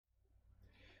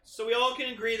So we all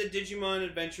can agree that Digimon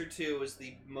Adventure 2 was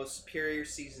the most superior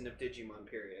season of Digimon,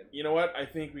 period. You know what? I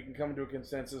think we can come to a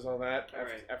consensus on that.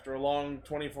 Alright. After a long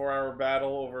 24-hour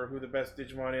battle over who the best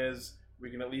Digimon is, we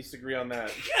can at least agree on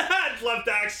that. I'd love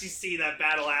to actually see that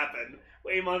battle happen.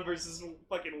 Waymon versus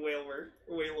fucking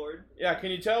Wailord. Yeah, can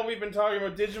you tell we've been talking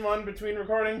about Digimon between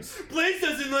recordings? Blaze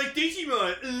doesn't like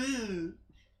Digimon!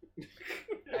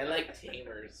 I like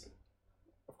Tamers.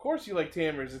 Of course you like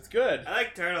Tamers, it's good. I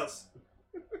like turtles.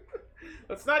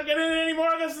 Let's not get into any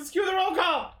more of this, let's cue the roll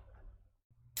call!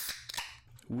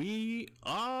 We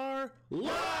are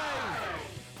live!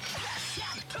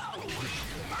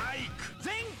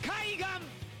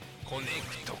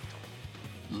 Connect.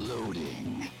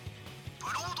 Loading.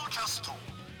 Broadcast.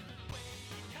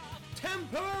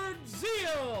 Tempered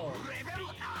Zeal!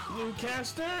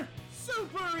 Bluecaster,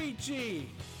 Super Ichi!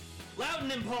 Loud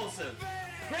and impulsive.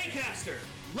 Greycaster.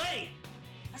 Late.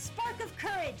 A spark of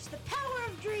courage, the power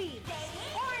of dreams.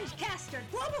 Orange Caster,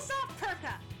 Global Soft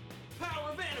Perka.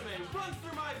 Power of anime runs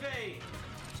through my veins.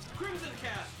 Crimson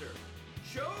Caster.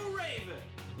 Joe Raven.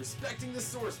 Respecting the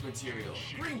source material.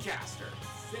 Greencaster.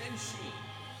 Senshi.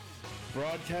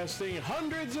 Broadcasting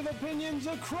hundreds of opinions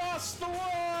across the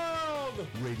world!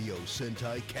 Radio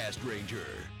Sentai Cast Ranger.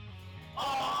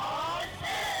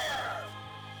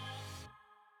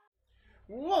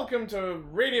 Welcome to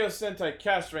Radio Sentai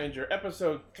Cast Ranger,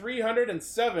 episode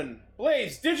 307,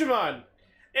 Blaze Digimon!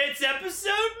 It's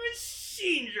episode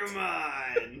Machine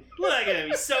Dramon. Look at him,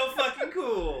 he's so fucking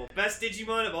cool. Best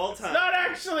Digimon of all time. Not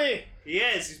actually! He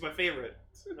is, he's my favorite.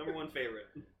 Number one favorite.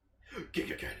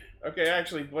 Giga Cannon. Okay,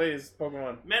 actually, Blaze,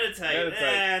 Pokemon.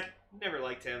 Meditite. Never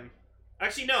liked him.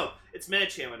 Actually, no, it's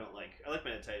Medicham I don't like. I like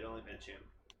Meditite, I don't like Medicham.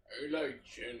 I like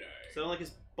Chennai. So I don't like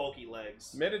his bulky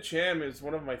legs. Medicham is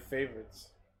one of my favorites.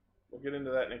 We'll get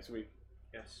into that next week.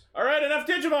 Yes. Alright, enough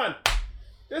Digimon!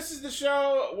 This is the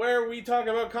show where we talk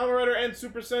about Kamen Rider and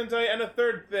Super Sentai and a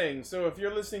third thing. So if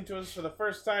you're listening to us for the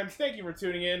first time, thank you for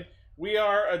tuning in. We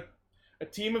are a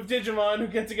team of Digimon who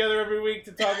get together every week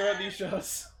to talk about these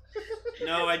shows.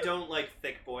 No, I don't like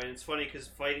Thick Boy, and it's funny because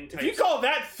fighting types... If you call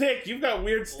that thick, you've got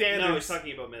weird standards. No, he's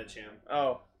talking about Medicham.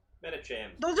 Oh. Medicham.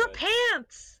 Those are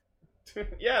pants.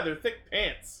 Yeah, they're thick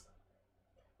pants.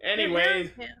 They're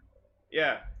Anyway, pants.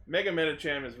 yeah, Mega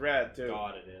Medicham is rad too.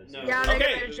 God, it is. No. Yeah, Okay. Mega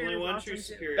There's Medicham only is one awesome true too.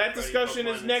 superior That fighting discussion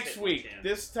Pokemon, is and next it's week. Hitmonchan.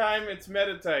 This time it's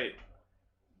Meditite.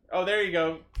 Oh, there you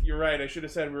go. You're right. I should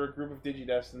have said we were a group of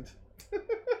Digidestined.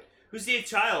 Who's the eighth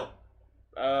child?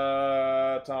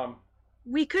 Tom.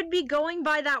 We could be going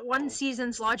by that one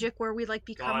season's logic where we like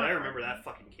become. God, I a- remember that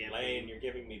fucking campaign. Lane, you're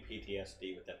giving me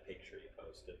PTSD with that picture you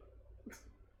posted.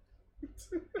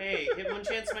 Hey,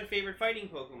 Hitmonchan's my favorite fighting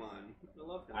Pokemon. I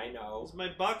love him. I know. He's my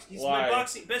He's Why? my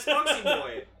best boxing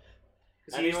boy.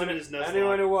 Because he used him in his Nuzlocke.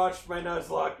 Anyone who watched my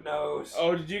Nuzlocke knows.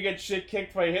 Oh, did you get shit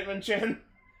kicked by Hitmonchan?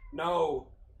 No.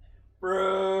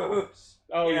 Bruce.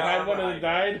 Oh, you Yeah, had one that I-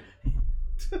 died?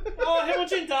 Oh,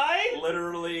 Hitmonchan died?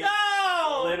 Literally.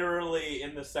 No! Literally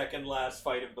in the second last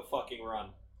fight of the fucking run.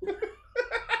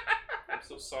 I'm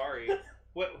so sorry.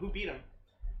 What? Who beat him?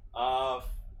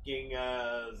 Fucking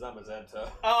Zamazenta.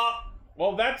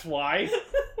 Well, that's why.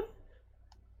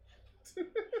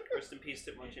 Rest in peace,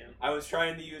 Hitmonchan. I was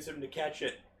trying to use him to catch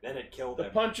it, then it killed The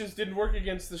him. punches didn't work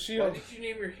against the Why shield. did you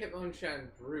name your Hitmonchan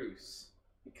Bruce?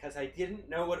 Because I didn't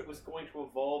know what it was going to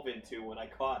evolve into when I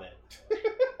caught it.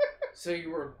 So you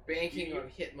were banking on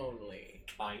Hitmonlee.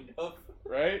 Kind of.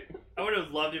 Right? I would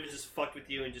have loved if it just fucked with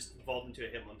you and just evolved into a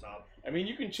Hitmontop. I mean,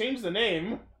 you can change the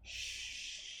name.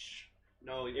 Shh.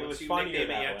 No, It once was you funnier nickname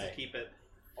it, you that have to way. keep it.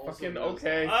 Also Fucking knows-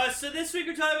 okay. So this week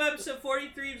we're talking about episode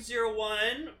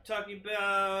 4301, talking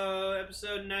about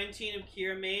episode 19 of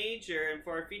Kira Major, and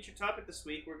for our feature topic this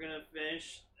week, we're gonna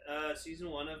finish season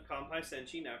 1 of Kampai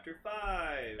Senshi Chapter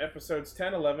 5. Episodes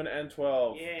 10, 11, and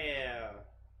 12. Yeah,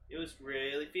 it was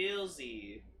really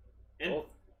feelsy, and Oh.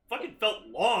 fucking felt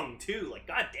long too. Like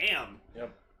goddamn.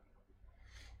 Yep.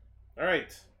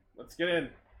 Alright, let's get in.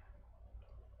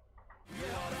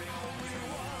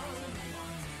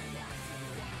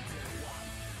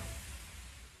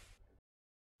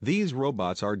 These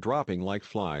robots are dropping like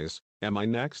flies. Am I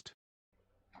next?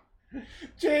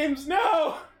 James,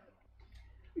 no!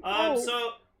 No.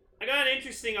 So I got an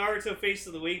interesting Naruto face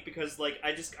of the week because like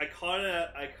I caught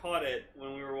it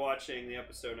when we were watching the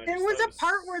episode. And I There just was thought a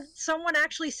part where someone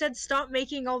actually said, "Stop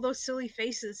making all those silly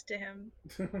faces" to him,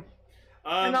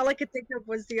 and all I could think of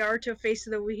was the Naruto face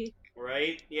of the week.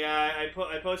 Right? Yeah,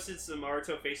 I posted some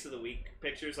Naruto face of the week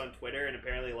pictures on Twitter, and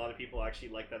apparently a lot of people actually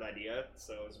like that idea,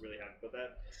 so I was really happy with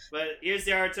that. But here's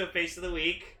the Naruto face of the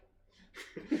week.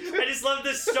 I just love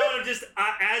this shot of just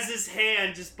Az's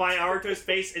hand just by Aruto's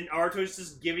face, and Aruto's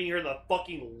just giving her the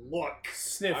fucking look.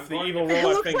 Sniff the going evil to- It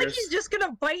robot looks fingers. like he's just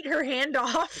gonna bite her hand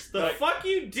off. The fuck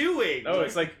you doing? Oh,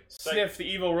 it's like like- sniff the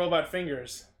evil robot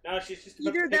fingers. No, she's just about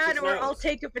Either to pick that his or nose. I'll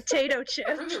take a potato chip.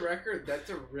 For the record, that's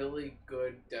a really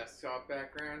good desktop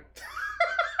background.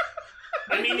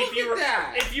 I mean, Look at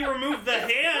that. if you remove the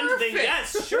hand, then perfect.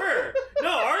 yes, sure. No,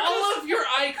 Aruto's All of your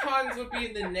icons would be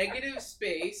in the negative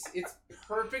space. It's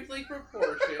perfectly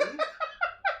proportioned.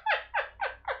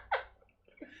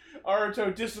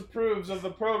 Aruto disapproves of the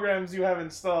programs you have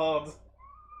installed.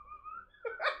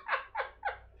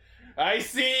 I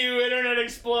see you, Internet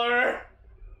Explorer.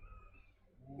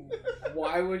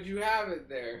 Why would you have it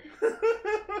there?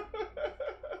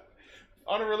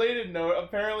 On a related note,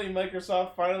 apparently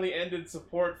Microsoft finally ended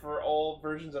support for all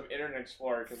versions of Internet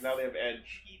Explorer because now they have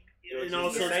Edge. and It's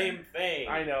also the same thing.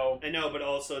 I know. I know, but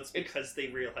also it's because they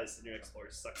realized the Internet Explorer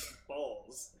sucks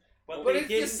balls. But they it's the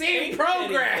didn't same change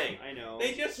program. anything. I know.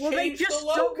 They just Well, they changed just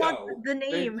the don't logo. want the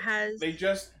name has. They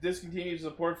just discontinued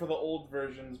support for the old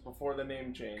versions before the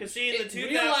name change. Because see, in the It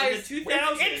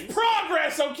 2000s, It's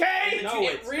progress, okay? No,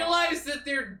 It it's realized that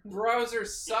their browser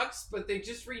sucks, but they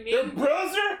just The renamed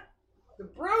browser? the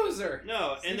browser.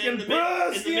 no, and You then can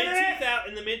browse the internet?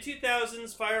 in the mid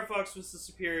 2000s, Firefox was the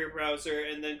superior browser,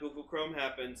 and then Google Chrome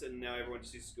happened, and now everyone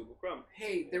just uses Google Chrome.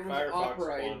 Hey, there was Firefox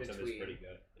Opera in Quantum is between. pretty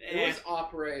good. There was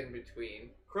Opera in between.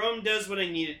 Chrome does what I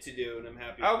need it to do, and I'm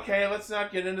happy. with Okay, let's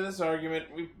not get into this argument.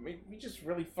 We just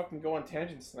really fucking go on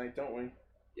tangents tonight, don't we?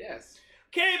 Yes.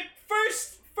 it. Okay,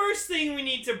 first thing we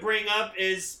need to bring up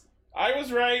is I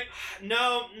was right.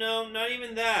 no, not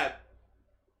even that.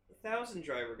 The 1000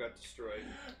 driver got destroyed.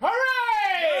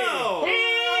 Hooray! No! He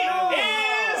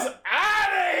is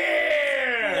out of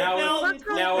here! Now, Let's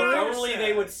go now if first. only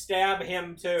they would stab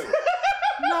him too.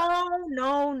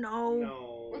 No.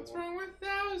 No. What's wrong with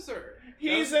Bowser?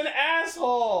 He's an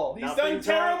asshole. He's done Nothing's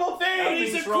terrible wrong- things. He's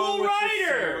a nothing's wrong cool with the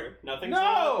writer. suit. Nothing's No.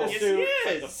 wrong with the Yes, suit. he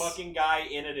is. The fucking guy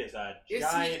in it is a Is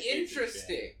giant he piece of shit.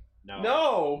 interesting?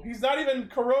 No, he's not even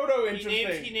Kuroto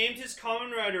interesting. He named his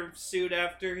Kamen Rider suit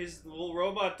after his little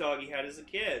robot dog he had as a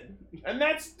kid. And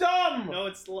that's dumb.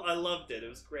 No, I loved it. It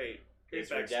was great. Great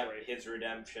backstory. His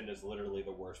redemption is literally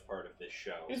the worst part of this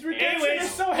show. His redemption Anyways,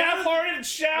 is so half-hearted and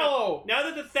shallow. Now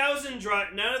that the 1000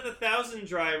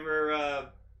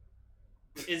 driver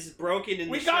is broken in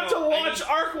the We show, got to I watch need-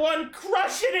 Arc 1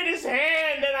 crush it in his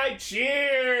hand, and I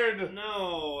cheered.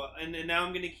 No, and now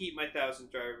I'm gonna keep my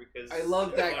 1000 driver because I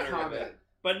love that I'm honored with comment. it.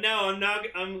 But no,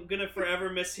 I'm gonna forever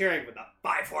miss hearing with the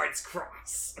 5 Words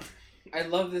Cross. I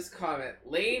love this comment.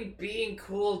 Lane being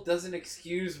cool doesn't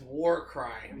excuse war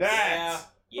crimes. That.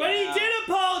 Yeah. But he did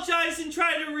apologize and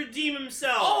try to redeem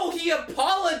himself. Oh, he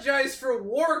apologized for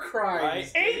war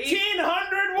crimes. Right.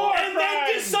 1,800 war and then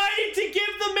crimes. decided to give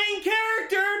the main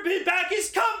character back his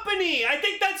company. I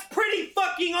think that's pretty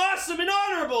fucking awesome and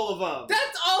honorable of him.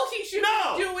 That's all he should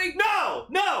be doing.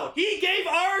 No! He gave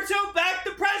Aruto back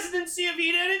the presidency of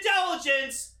Eden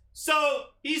Intelligence, so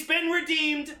he's been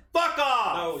redeemed. Fuck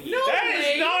off! No, he No. That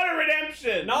Lane. is not a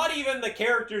redemption. Not even the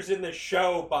characters in the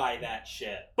show buy that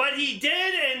shit. But he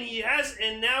did, and he has,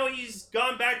 and now he's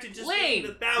gone back to just being Lane,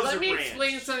 the 1000 let me branch.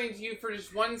 explain something to you for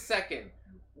just 1 second.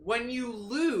 When you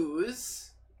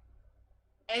lose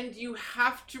and you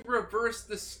have to reverse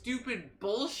the stupid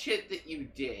bullshit that you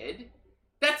did,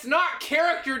 that's not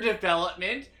character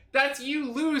development. That's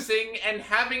you losing and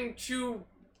having to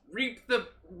reap the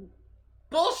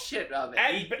bullshit of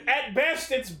it. At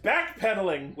best, it's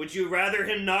backpedaling. Would you rather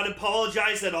him not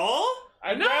apologize at all?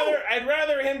 I'd No.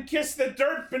 rather him kiss the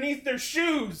dirt beneath their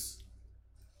shoes.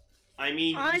 I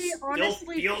mean, I he still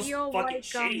honestly feels feel fucking like,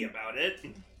 shitty about it.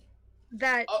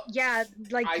 That yeah,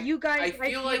 like I- you guys, I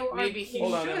feel like are maybe he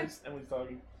Hold on, should. Emily's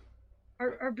talking.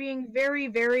 are being very,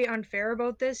 very unfair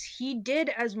about this. He did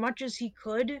as much as he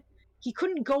could. He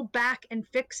couldn't go back and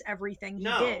fix everything. He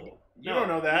No. did. You don't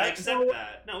know that. We accept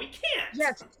that. No, we can't.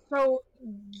 Yes. So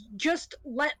just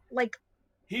let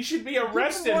He should be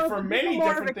arrested more- for many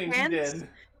more of different a things he chance. did.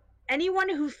 anyone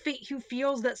who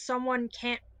feels that someone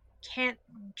can't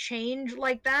change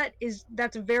like that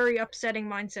that's a very upsetting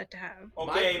mindset to have.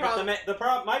 Okay, My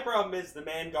but my problem is the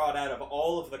man got out of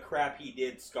all of the crap he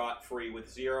did scot-free with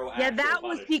zero Yeah, actual that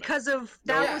was punishment. because of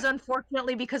was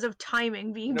unfortunately because of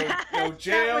timing being No, bad. no That was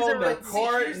jail, a no real- See,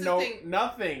 court, here's the no thing.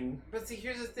 nothing. But see,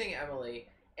 here's the thing, Emily,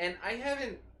 and I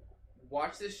haven't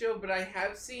watched this show, but I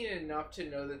have seen enough to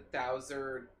know that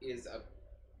Bowser is a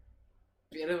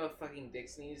bit of a fucking dick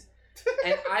sneeze.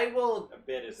 And I will... A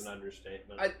bit is an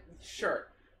understatement. Sure.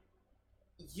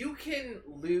 You can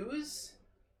lose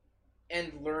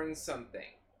and learn something.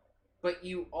 but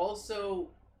you also,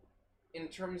 in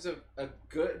terms of a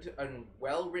good and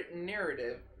well-written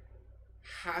narrative,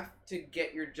 have to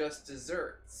get your just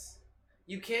desserts.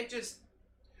 You can't just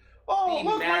Oh, be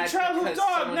look, my mad childhood because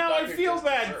dog! someone Now got I their feel just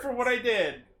bad desserts. for what I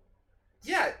did.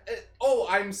 Yeah. Oh,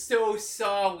 I'm so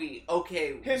sorry.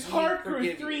 Okay. His we heart grew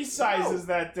forgive 3 you. sizes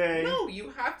that day. No, you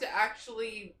have to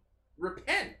actually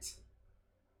repent.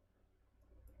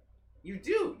 You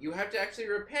do. You have to actually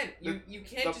repent. You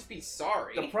can't just be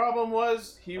sorry. The problem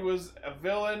was he was a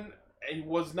villain. He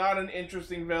was not an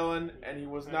interesting villain, and he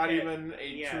was not even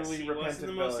a truly he repentant wasn't the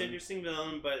villain. most interesting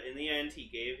villain, but in the end, he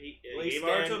gave least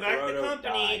Naruto then back the Kuroto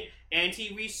company, died. and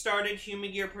he restarted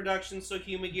Humagear production so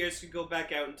Humagears could go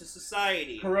back out into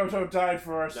society. Kuroto died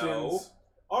for our No. sins.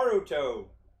 Aruto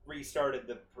restarted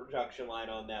the production line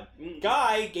on them.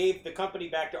 Guy gave the company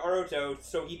back to Aruto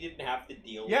so he didn't have to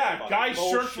deal with Yeah, the Guy fucking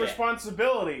shirked bullshit.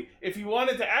 responsibility. If he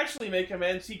wanted to actually make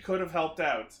amends, he could have helped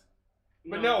out.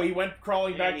 But no, he went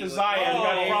crawling back to Zaya and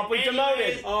got promptly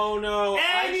demoted. Oh no!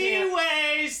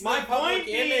 Anyways, my the public point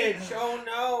being- image. Oh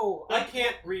no! I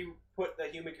can't put the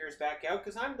Humagears back out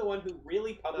because I'm the one who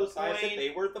really publicized that they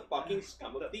were the fucking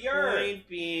scum of the earth. Point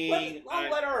being,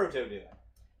 I'll let Aruto do it.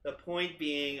 The point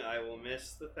being, I will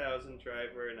miss the Thousand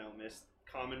Driver, and I'll miss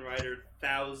Kamen Rider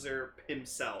Thouser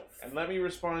himself. And let me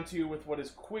respond to you with what is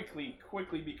quickly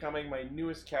becoming my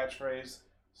newest catchphrase.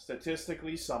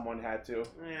 Statistically, someone had to.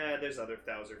 Yeah, there's other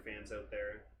Thouser fans out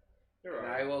there. There And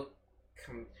are. I will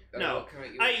come. No, come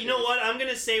at you. you know what? I'm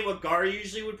gonna say what Gar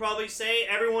usually would probably say.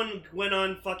 Everyone went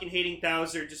on fucking hating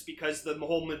Thouser just because the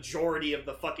whole majority of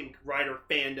the fucking Rider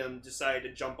fandom decided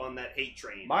to jump on that hate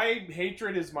train. My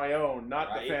hatred is my own, not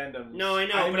Right. the fandom's. No, I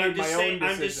know, but made I'm just my saying. own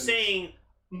I'm just decisions. saying.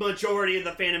 Majority of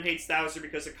the fandom hates Thouser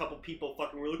because a couple people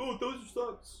fucking were like, "Oh, Thouser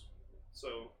sucks."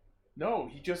 So. No,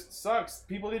 he just sucks.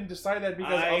 People didn't decide that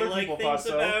because I other like people things thought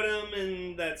so. about him,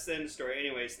 and that's the end of the story.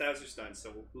 Anyways, Thouser's done,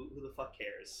 so who the fuck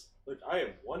cares? Look, I am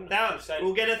 100%.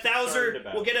 We'll get a concerned Thouser.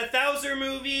 about We'll get a Thouser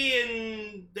movie,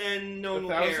 and then no one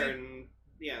will Thouser? care. And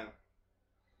yeah,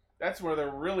 That's where they're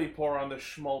really pour on the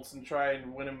schmaltz and try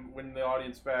and win the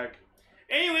audience back.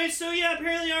 Anyway, so yeah,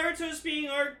 apparently Naruto's being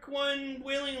Arc 1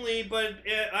 willingly, but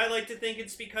I like to think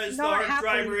it's because the Not Arc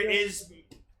happily, Driver yes. is,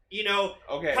 you know,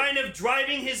 Okay. kind of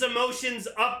driving his emotions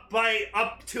up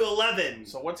to 11.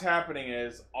 So what's happening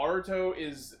is Aruto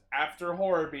is after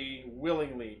Horobi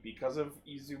willingly because of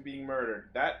Izu being murdered.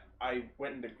 That I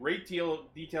went into great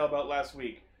detail about last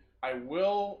week. I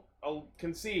will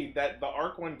concede that the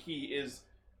Arc 1 key is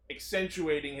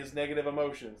accentuating his negative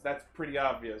emotions. That's pretty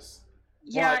obvious.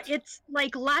 Yeah, But- it's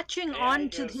like latching Yeah, on I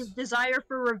to guess. his desire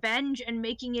for revenge and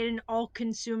making it an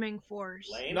all-consuming force.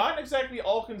 Lame. Not exactly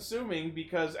all-consuming,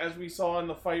 because as we saw in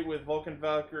the fight with Vulcan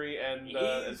Valkyrie and He's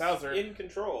Thouser, in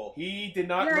control. he did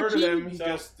not Yeah, murder he- them, he So-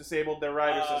 just disabled their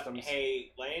rider systems.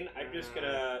 Hey, Lane, I'm just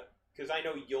gonna, because I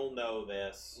know you'll know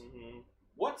this. Mm-hmm.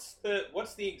 What's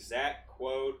the exact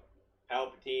quote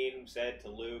Palpatine said to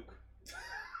Luke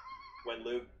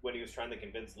when he was trying to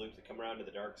convince Luke to come around to the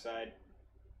dark side?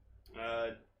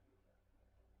 I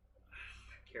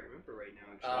can't remember right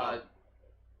now. Actually.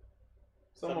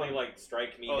 Something like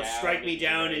 "strike me down." Strike me in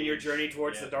down, your and your age. journey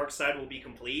towards Yeah. the dark side will be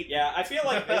complete. Yeah, I feel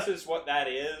like this is what that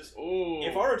is. Ooh.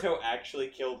 If Aruto actually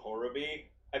killed Horobi,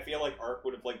 I feel like Arc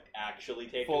would have actually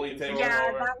taken Fully control. taken Yeah,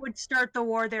 over. that would start the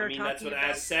war they were I mean, talking that's what about.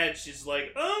 Az said. She's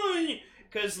like, oh,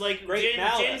 because like Great Jin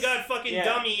malice. got fucking Yeah.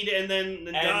 dummied and then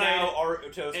And died. now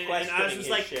Aruto's and questioning Oz was his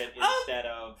like, shit "Oh, instead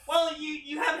of. Well,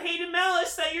 you have hate and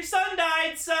malice that your son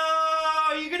died, so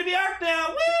you're gonna be Arc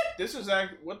now. Woo! This is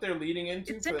what they're leading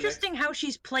into. It's for the interesting how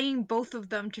she's playing both of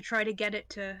them to try to get it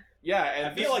to. Yeah, and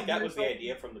I feel like that was the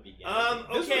idea from the beginning.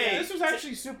 This was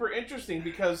actually super interesting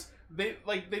because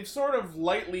they've sort of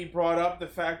lightly brought up the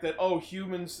fact that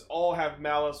humans all have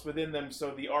malice within them,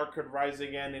 so the Arc could rise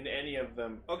again in any of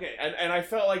them. Okay. And I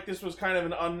felt like this was kind of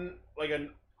an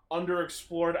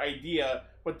underexplored idea,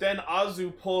 but then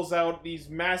Azu pulls out these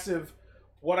massive,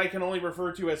 what I can only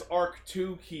refer to as Arc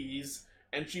 2 keys,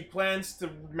 and she plans to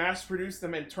mass produce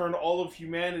them and turn all of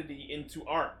humanity into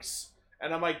Arcs.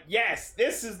 And I'm like, yes,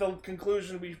 this is the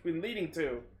conclusion we've been leading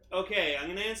to. Okay, I'm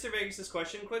gonna answer Vegas'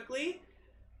 question quickly.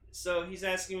 So he's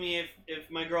asking me if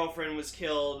my girlfriend was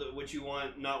killed, would you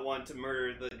not want to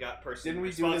murder the person? Didn't we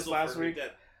do this responsible last for her week?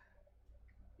 death?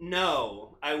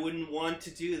 No, I wouldn't want to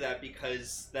do that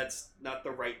because that's not the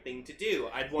right thing to do.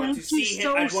 I'd want to Thank you see him.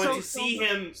 so, I'd want so, to so see much.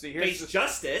 him See, here's face the-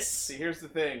 justice. See, here's the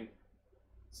thing.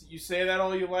 So you say that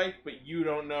all you like, but you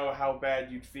don't know how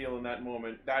bad you'd feel in that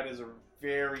moment. That is a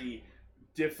very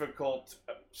difficult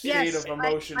state of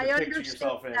emotion I to picture understand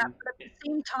yourself in. that, but at the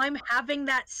same time, having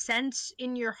that sense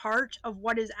in your heart of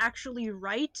what is actually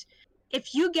right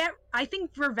I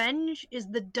think revenge is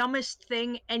the dumbest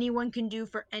thing anyone can do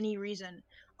for any reason.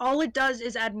 All it does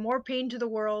is add more pain to the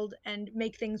world and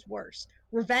make things worse.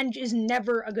 Revenge is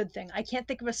never a good thing. I can't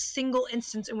think of a single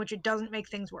instance in which it doesn't make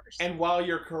things worse. And while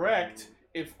you're correct,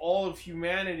 if all of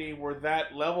humanity were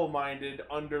that level-minded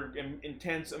under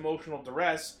intense emotional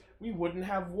duress, we wouldn't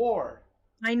have war.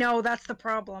 I know, that's the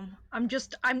problem. I'm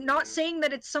not saying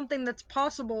that it's something that's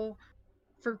possible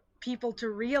for people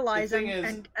to realize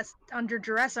and under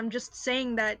duress. I'm just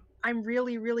saying that I'm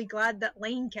really, really glad that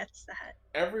Lane gets that.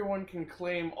 Everyone can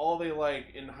claim all they like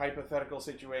in hypothetical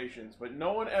situations, but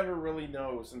no one ever really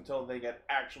knows until they get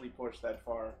actually pushed that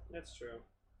far. That's true.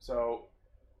 So,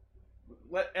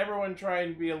 let everyone try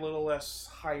and be a little less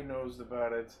high-nosed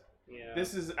about it. Yeah.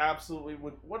 This is absolutely...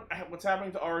 What's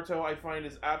happening to Aruto, I find,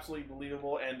 is absolutely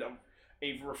believable and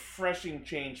a refreshing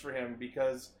change for him,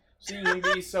 because seeing him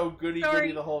be so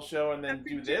goody-goody the whole show and then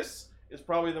do this is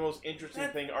probably the most interesting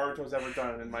thing Aruto's ever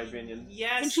done, in my opinion.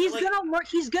 Yes, and he's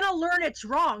gonna learn it's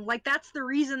wrong. Like, that's the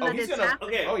reason that it's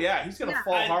happening. Okay. Oh yeah, he's gonna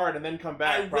fall hard and then come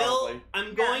back. Probably.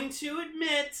 I'm going to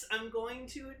admit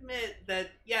that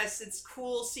yes, it's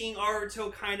cool seeing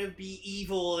Aruto kind of be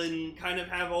evil and kind of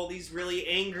have all these really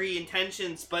angry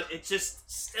intentions, but it's just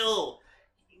still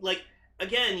like,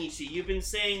 again, Ichi, you've been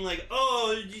saying like,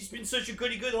 oh, he's been such a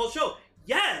goody good the whole show.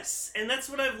 Yes, and that's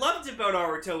what I've loved about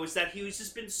Aruto, is that he was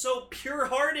just been so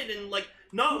pure-hearted and like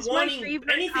not wanting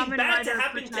anything bad to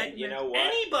happen to anybody. You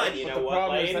know the what,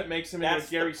 problem Lane? is that makes him into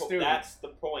Gary Stu. That's the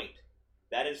point.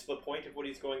 That is the point of what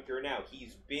he's going through now.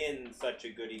 He's been such a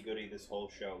goody-goody this whole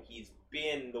show. He's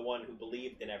been the one who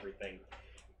believed in everything.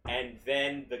 And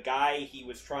then the guy he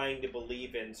was trying to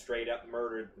believe in straight up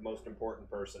murdered the most important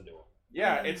person to him.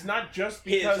 Yeah, it's not just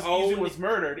because Izu was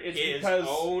murdered. It's because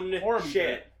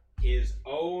his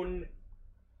own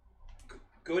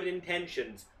good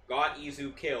intentions got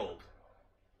Izu killed,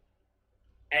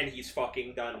 and he's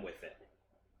fucking done with it.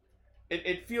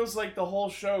 It feels like the whole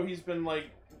show he's been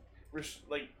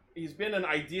he's been an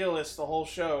idealist the whole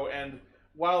show, and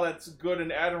while that's good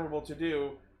and admirable to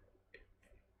do,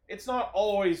 it's not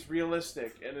always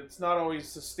realistic and it's not always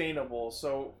sustainable.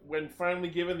 So when finally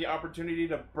given the opportunity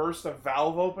to burst a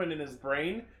valve open in his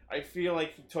brain, I feel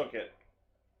like he took it.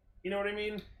 You know what I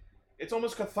mean? It's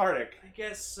almost cathartic. I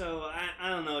guess so. I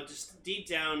don't know. Just deep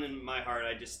down in my heart,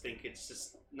 I just think it's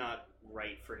just not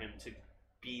right for him to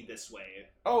be this way.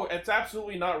 Oh, it's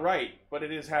absolutely not right, but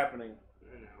it is happening.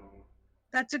 I know.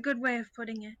 That's a good way of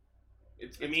putting it.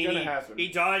 It's gonna happen. He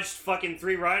dodged fucking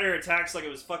 3 rider attacks like it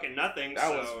was fucking nothing. That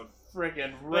was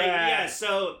freaking rad. But yeah,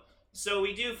 so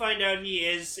we do find out he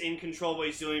is in control of what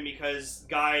he's doing because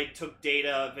Guy took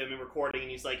data of him and recording, and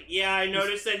he's like, yeah, I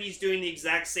noticed that he's doing the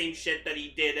exact same shit that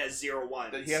he did as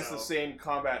 01. That he has the same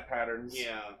combat patterns.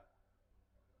 Yeah.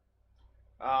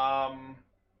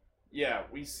 Yeah,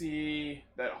 we see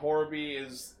that Horby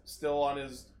is still on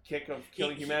his kick of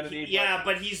killing humanity.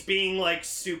 But he's being like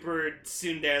super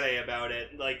tsundere about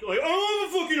it. Like I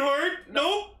don't have a fucking heart.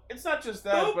 Nope. It's not just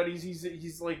that, but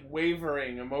he's like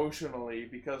wavering emotionally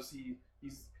because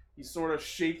he's sort of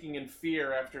shaking in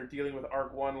fear after dealing with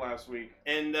Arc 1 last week.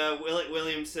 And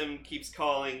Williamson keeps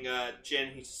calling Jin.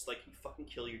 He's just like, you fucking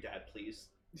kill your dad, please.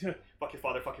 Fuck your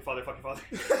father, fuck your father, fuck your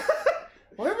father.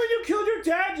 Why haven't you killed your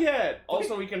dad yet?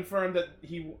 Also, we confirmed that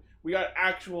we got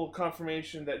actual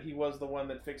confirmation that he was the one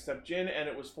that fixed up Jin, and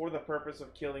it was for the purpose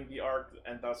of killing the Arc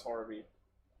and thus Horby.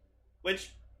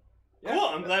 Which, cool,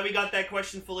 I'm glad we got that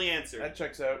question fully answered. That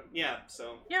checks out. Yeah,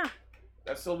 so. Yeah.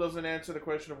 That still doesn't answer the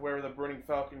question of where the Burning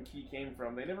Falcon key came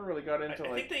from. They never really got into,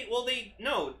 I think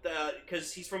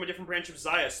because he's from a different branch of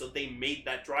Zaya, so they made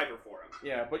that driver for him.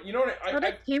 Yeah, but you know what?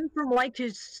 It came from, like,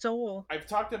 his soul. I've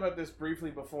talked about this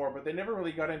briefly before, but they never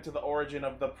really got into the origin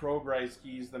of the Progrise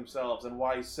keys themselves and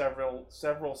why several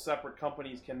separate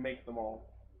companies can make them all.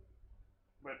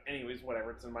 But anyways, whatever.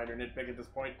 It's a minor nitpick at this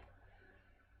point.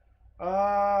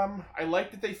 I like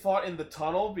that they fought in the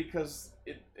tunnel because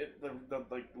the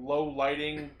like low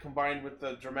lighting combined with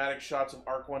the dramatic shots of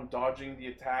Arc 1 dodging the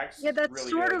attacks. Yeah, that's really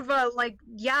sort good. of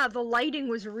the lighting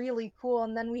was really cool,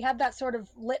 and then we had that sort of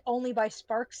lit only by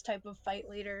sparks type of fight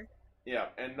later. Yeah,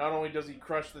 and not only does he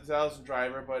crush the Thousand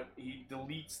Driver, but he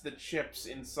deletes the chips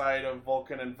inside of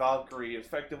Vulcan and Valkyrie,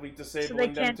 effectively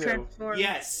disabling them too. Transform.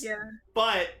 Yes. Yeah.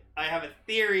 But I have a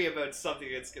theory about something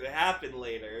that's going to happen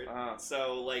later.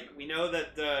 So, like, we know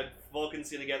that Vulcan's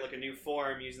going to get, like, a new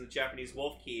form using the Japanese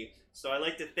wolf key. So I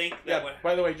like to think that... Yeah,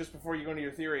 by the way, just before you go into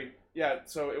your theory,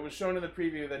 so it was shown in the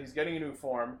preview that he's getting a new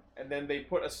form, and then they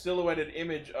put a silhouetted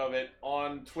image of it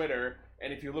on Twitter,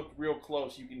 and if you look real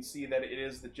close, you can see that it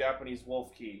is the Japanese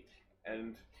wolf key.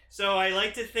 And so I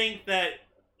like to think that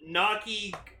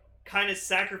Naki kind of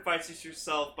sacrifices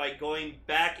herself by going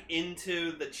back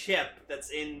into the chip that's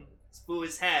in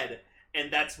Spoo's head,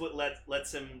 and that's what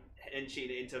lets him Henshin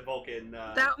into Vulcan.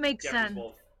 That makes Japanese sense.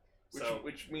 Wolf. So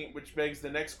Which begs the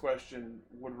next question: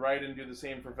 would Raiden do the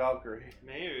same for Valkyrie?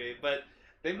 maybe, but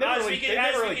They've never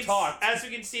really talked. As we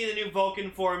can see, the new Vulcan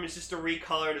form is just a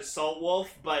recolored Assault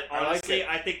Wolf, but honestly,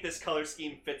 I think this color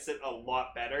scheme fits it a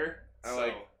lot better.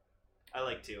 I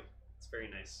like too. It's very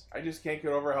nice. I just can't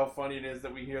get over how funny it is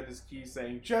that we hear this key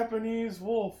saying Japanese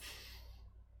wolf.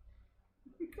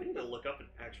 I need to look up an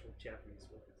actual Japanese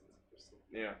wolf.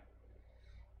 Yeah.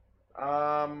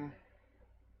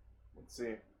 Let's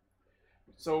see.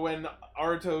 So when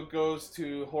Aruto goes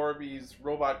to Horobi's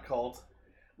robot cult,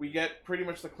 we get pretty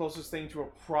much the closest thing to a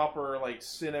proper, like,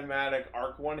 cinematic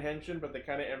Arc 1 henshin, but they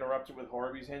kind of interrupt it with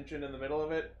Horobi's henshin in the middle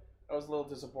of it. That was a little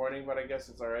disappointing, but I guess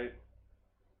it's alright.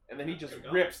 And then he just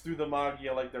rips through the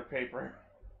Magia like they're paper.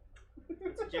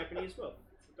 It's a Japanese wolf.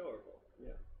 It's adorable. Yeah.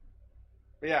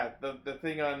 But yeah, the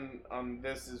thing on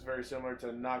this is very similar to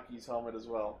Naki's helmet as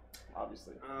well,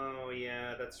 obviously. Oh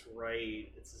yeah, that's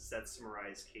right. It's a Zet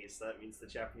Samurai's case. That means the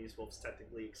Japanese wolf's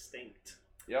technically extinct.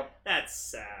 Yep. That's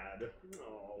sad.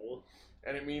 Oh.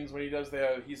 And it means when he does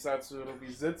the Hisatsu, it'll be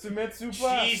Zetsumetsu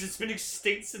Blast. Jeez, it's been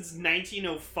extinct since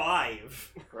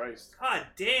 1905. Christ. God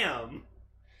damn.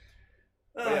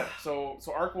 But yeah, so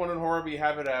Arc 1 and Horobi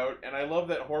have it out, and I love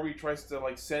that Horobi tries to,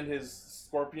 like, send his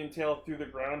scorpion tail through the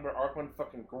ground, but Arc 1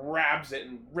 fucking grabs it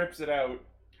and rips it out.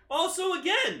 Also,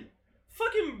 again,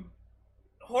 fucking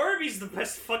Horobi's the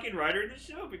best fucking rider in the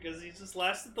show because he's just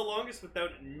lasted the longest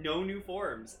without no new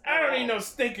forms. I don't need no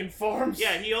stinking forms.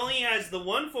 Yeah, he only has the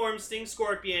one form, Sting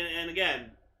Scorpion, and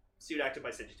again, suit acted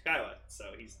by Seiji Takaiwa.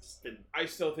 So he's just been. I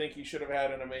still think he should have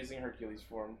had an Amazing Hercules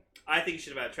form. I think he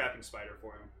should have had a Trapping Spider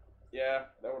form. Yeah,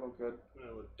 that would look good. That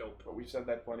would look dope. But we've said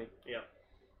that plenty. Yeah.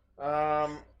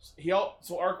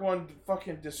 So Arc 1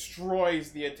 fucking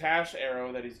destroys the attach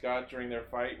arrow that he's got during their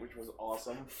fight, which was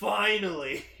awesome.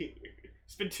 Finally!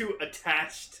 He's been too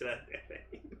attached to that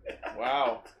thing.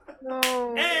 Wow.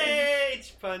 No. Hey, it's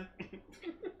fun.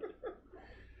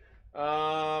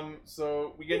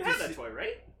 So we get you to have see... that toy,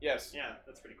 right? Yes. Yeah,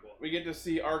 that's pretty cool. We get to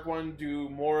see Arc 1 do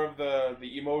more of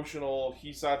the emotional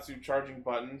Hisatsu charging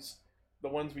buttons. The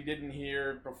ones we didn't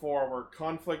hear before were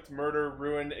conflict, murder,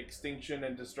 ruin, extinction,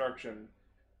 and destruction.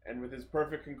 And with his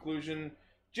perfect conclusion,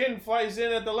 Jin flies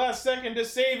in at the last second to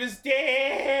save his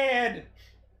dad!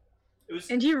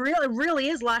 And he really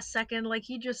is last second. Like,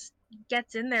 he just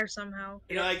gets in there somehow.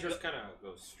 You know, I just kind of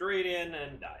goes straight in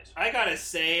and dies. I gotta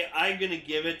say, I'm gonna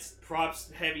give it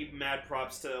mad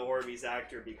props to Horobi's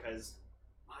actor because,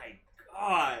 my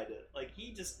god, like,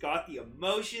 he just got the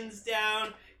emotions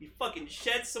down. He fucking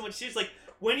shed so much tears. Like,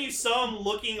 when you saw him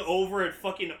looking over at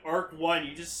fucking Arc 1,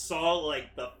 you just saw,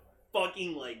 like, the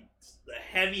fucking, like, the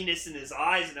heaviness in his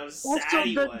eyes, and how sad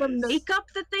he was. Also, the makeup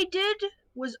that they did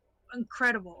was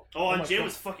incredible. Oh, on Jin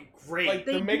was fucking great. Like,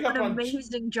 They the makeup did an on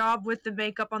amazing job with the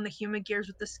makeup on the human gears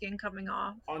with the skin coming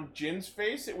off. on Jin's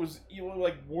face, it was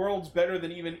like worlds better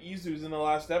than even Izu's in the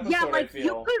last episode. Yeah, like I feel.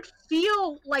 you could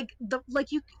feel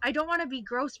I don't want to be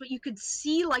gross, but you could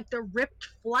see like the ripped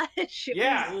flesh. It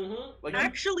Yeah. was Like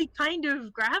actually kind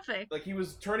of graphic. like he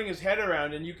was turning his head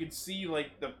around, and you could see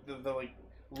like the like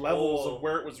levels of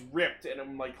where it was ripped, and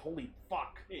I'm like, holy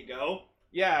fuck. There you go.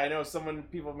 Yeah, I know.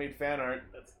 People made fan art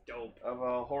That's dope. of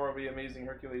Horobi Amazing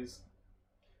Hercules.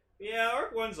 Yeah,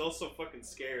 Arc 1's also fucking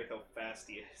scary with how fast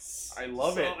he is. I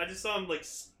love it. I just saw him like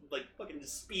fucking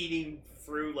just speeding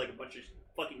through like a bunch of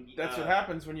fucking. That's what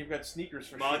happens when you've got sneakers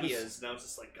for shoes. Magias, and I was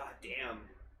just like, god damn.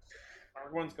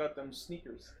 Arc 1's got them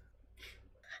sneakers.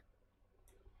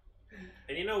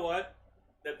 And you know what?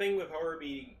 The thing with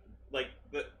Horobi, like,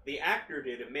 the actor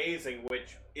did amazing,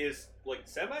 which is, like,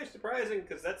 semi-surprising,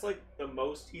 because that's, like, the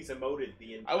most he's emoted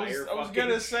the entire I was fucking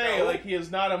gonna say, show. like, he has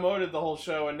not emoted the whole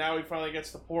show, and now he finally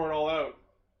gets to pour it all out.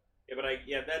 Yeah, but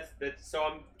that's so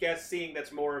I'm guessing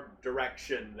that's more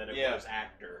direction than it was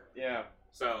actor. Yeah.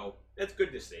 So, that's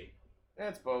good to see.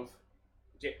 That's both.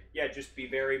 Yeah, just be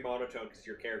very monotone, because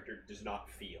your character does not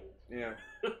feel. Yeah.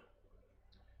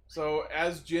 So,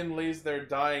 as Jin lays there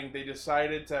dying, they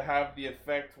decided to have the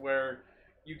effect where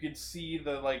you could see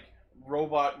the, like,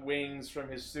 robot wings from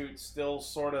his suit still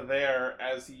sort of there,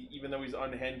 even though he's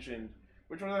unhenshined.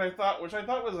 Which I thought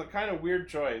was a kind of weird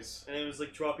choice. And it was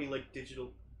like dropping like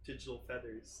digital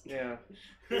feathers. Yeah.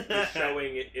 It's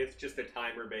showing it's just a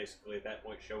timer basically at that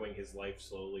point, showing his life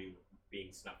slowly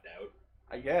being snuffed out.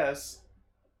 I guess.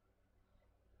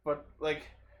 But, like,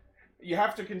 you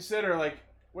have to consider, like,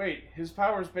 wait, his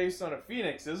power's based on a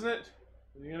phoenix, isn't it?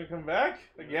 Is he gonna come back?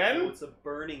 Again? No, it's a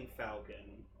burning falcon.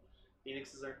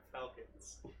 Phoenixes aren't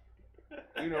falcons.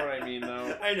 You know what I mean,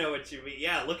 though. I know what you mean.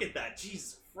 Yeah, look at that.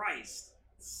 Jesus Christ.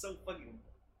 It's so fucking...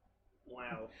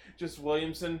 Wow. Just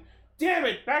Williamson. Damn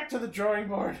it! Back to the drawing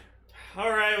board.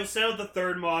 Alright, we'll send out the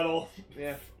third model.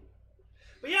 Yeah.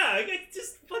 But yeah, I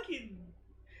just fucking...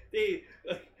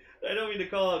 I don't mean to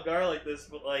call out Gar like this,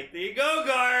 but like, there you go,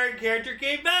 Gar! Character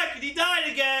came back and he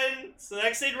died again! So the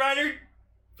next State Rider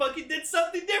fucking did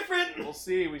something different! We'll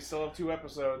see. We still have 2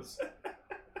 episodes.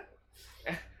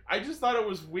 I just thought it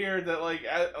was weird that like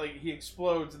he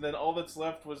explodes and then all that's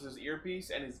left was his earpiece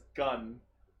and his gun.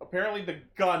 Apparently the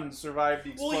gun survived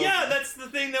the explosion. Well, yeah, that's the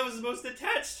thing that was most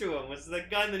attached to him, was the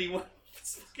gun that he was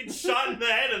fucking shot in the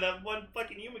head of that one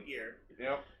fucking Humagear.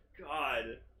 Yep.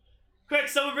 God. Quick,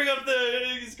 someone bring up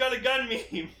the he's got a gun meme.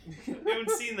 We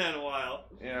haven't seen that in a while.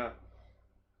 Yeah.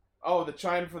 Oh, the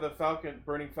chime for the Falcon,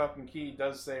 Burning Falcon Key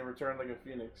does say return like a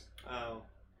phoenix. Oh.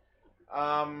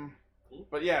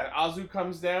 But yeah, Azu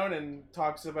comes down and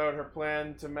talks about her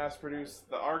plan to mass produce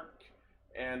the Arc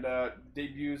and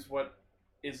debuts what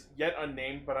is yet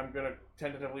unnamed, but I'm going to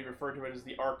tentatively refer to it as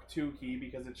the Arc 2 key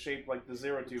because it's shaped like the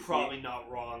 02 key. Probably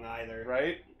not wrong either.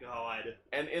 Right? God.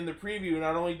 And in the preview,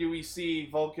 not only do we see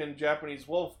Vulcan Japanese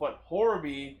Wolf, but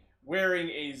Horobi wearing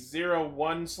a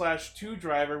 01/2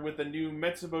 driver with a new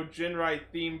Metsubo Jinrai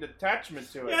themed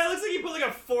attachment to it. Yeah, it looks like you put like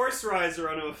a Force Riser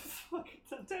on a fucking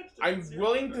attached to I'm the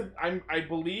willing zero. to. I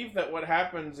believe that what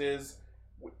happens is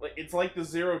it's like the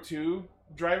 02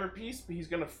 driver piece, but he's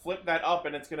gonna flip that up,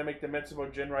 and it's gonna make the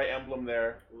Metsubo Jinrai emblem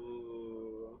there.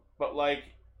 Ooh. But like,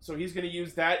 so he's gonna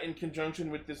use that in conjunction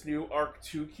with this new Arc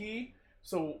 2 key.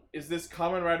 So is this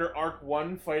Kamen Rider Arc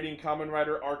 1 fighting Kamen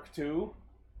Rider Arc 2?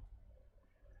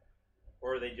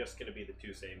 Or are they just going to be the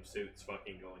 2 same suits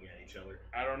fucking going at each other?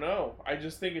 I don't know. I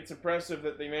just think it's impressive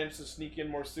that they managed to sneak in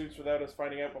more suits without us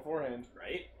finding out beforehand.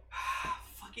 Right?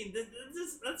 Fucking,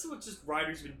 that's what just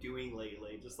Riders been doing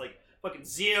lately. Just like, fucking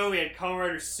Zeo, we had Kamen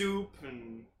Rider Soup,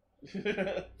 and...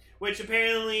 Which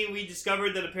apparently, we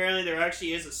discovered that apparently there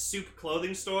actually is a soup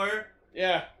clothing store.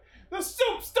 Yeah. The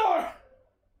Soup Store!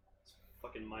 It's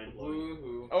fucking mind-blowing.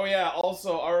 Woohoo. Oh yeah,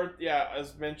 also,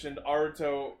 as mentioned,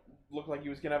 Aruto looked like he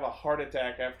was gonna have a heart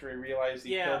attack after he realized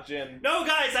he killed Jin. No,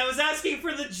 guys, I was asking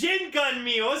for the Jin gun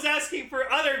meme. I was asking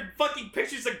for other fucking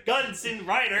pictures of guns in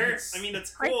Rider. I mean,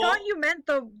 that's cool. I thought you meant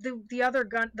the other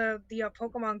gun, the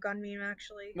Pokemon gun meme,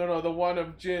 actually. No, the one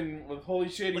of Jin with holy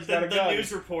shit, he's Like got a gun. the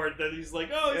news report that he's like,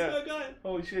 oh, he's got a gun.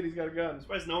 Holy shit, he's got a gun. I'm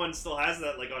surprised no one still has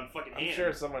that, like, on fucking hand. I'm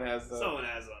sure someone has that. Someone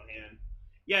has it on hand.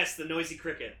 Yes, the noisy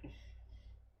cricket.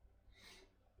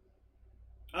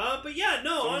 But yeah,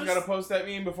 no. Someone's got to post that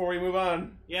meme before we move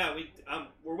on. Yeah,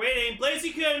 we're waiting.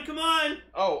 Blaziken, come on.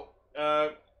 Oh,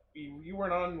 you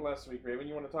weren't on last week, Raven.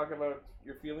 You want to talk about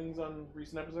your feelings on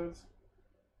recent episodes?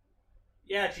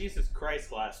 Yeah, Jesus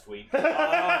Christ, last week.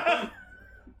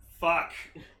 Fuck.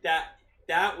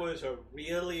 That was a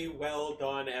really well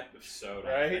done episode,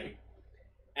 I think.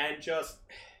 And just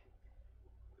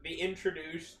the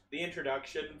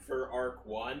introduction for Arc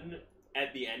 1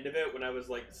 at the end of it, when I was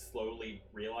like slowly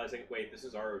realizing, wait, this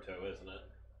is Aruto, isn't it?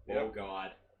 Yep. Oh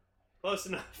god. Close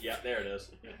enough. Yeah, there it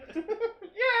is.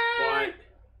 Yay!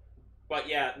 But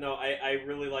yeah, no, I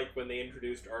really liked when they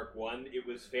introduced Arc 1. It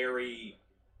was very,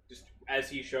 just as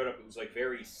he showed up, it was like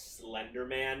very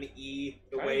Slenderman-y,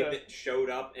 the way that showed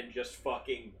up and just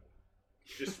fucking,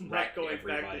 just Not wrecked going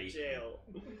everybody. back to jail.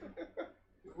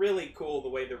 Really cool the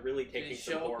way they're really Did taking he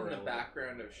some show up horror in the elements.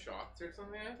 background of shots or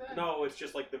something like that? No, it's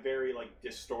just like the very like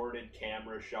distorted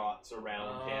camera shots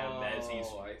around him as he's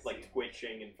like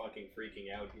twitching and fucking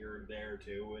freaking out here and there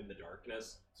too in the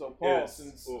darkness. So Paul, Yes.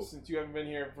 since you haven't been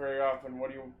here very often, what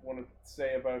do you want to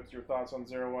say about your thoughts on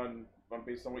 01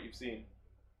 based on what you've seen?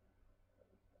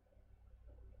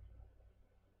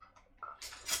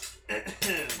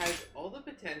 Has all the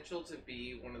potential to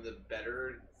be one of the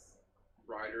better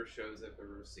Rider shows I've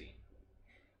ever seen.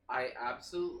 I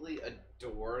absolutely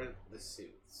adore the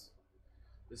suits.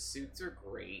 The suits are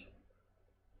great.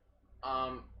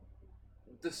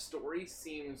 The story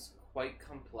seems quite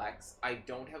complex. I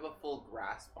don't have a full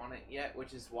grasp on it yet,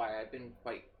 which is why I've been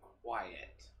quite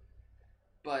quiet.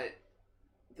 But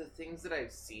the things that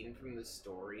I've seen from the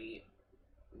story,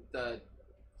 the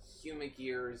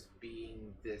Humagears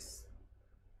being this,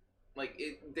 like,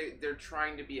 they're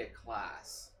trying to be a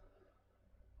class.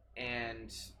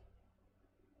 And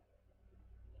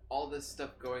all this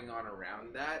stuff going on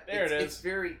around that. There it is. It's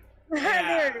very...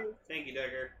 There it is. Thank you,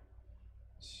 Duggar.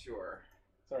 Sure.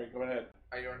 Sorry, go ahead.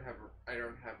 I don't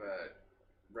have a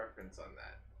reference on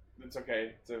that. It's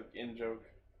okay. It's an in-joke.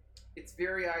 It's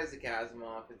very Isaac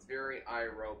Asimov, it's very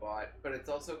iRobot, but it's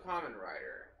also Kamen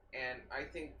Rider. And I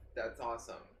think that's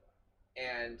awesome.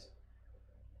 And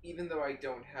even though I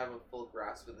don't have a full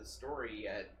grasp of the story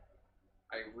yet,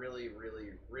 I really,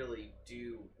 really, really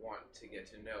do want to get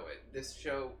to know it. This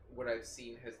show, what I've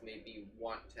seen, has made me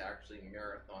want to actually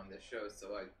marathon this show,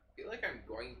 so I feel like I'm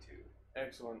going to.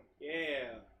 Excellent.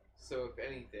 Yeah. So if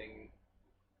anything,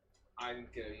 I'm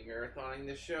going to be marathoning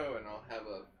this show, and I'll have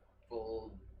a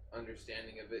full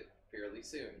understanding of it fairly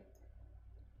soon.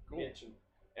 Cool.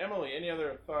 Emily, any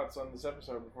other thoughts on this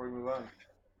episode before we move on?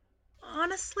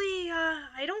 Honestly,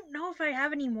 I don't know if I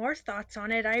have any more thoughts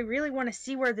on it. I really want to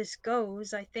see where this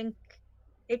goes. I think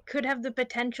it could have the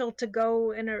potential to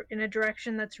go in a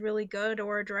direction that's really good,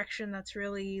 or a direction that's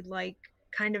really, like,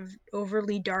 kind of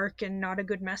overly dark and not a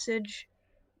good message.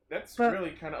 That's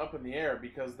really kind of up in the air,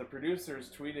 because the producers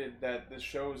tweeted that this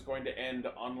show is going to end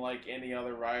unlike any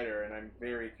other rider, and I'm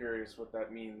very curious what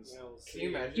that means. Can you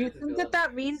imagine? Do you think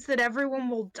that means that everyone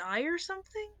will die or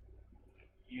something?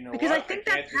 You know Because what? I think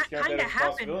can't that discount kind as of a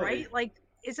happened, possibility. right? Like,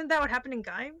 isn't that what happened in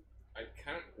Gaim? I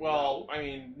can't. Well, I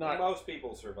mean, not. Most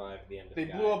people survived the end of They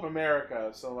the blew guy. up America,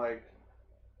 so like.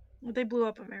 They blew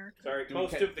up America. Sorry, Do we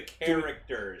most ca- of the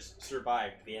characters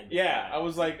survived the end of Yeah, the I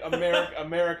was like,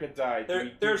 America died. Do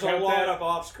we There's a count lot that? of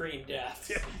off-screen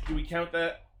deaths. Do we count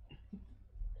that?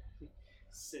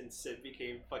 Since Sid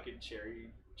became fucking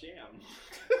cherry jam.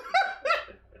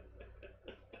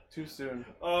 Too soon.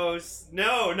 Oh,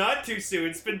 no, not too soon.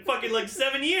 It's been fucking like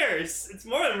 7 years. It's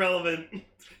more than relevant.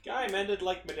 Guy ended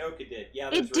like Madoka did. Yeah,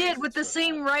 It there's did, reasons with the for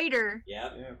same writer. that.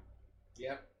 Yep. Yeah.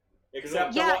 Yep.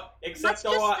 Except Yeah, the one. Except Let's the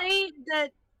just one. say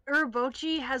that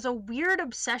Urobuchi has a weird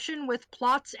obsession with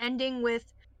plots ending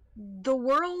with the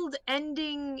world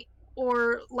ending,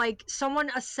 or like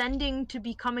someone ascending to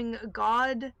becoming a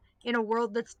god in a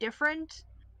world that's different,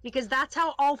 because that's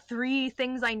how all three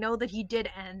things I know that he did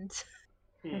end.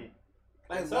 I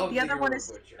And love The other one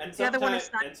is- Butcher. And The other one is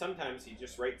sometimes, not- and sometimes he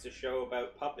just writes a show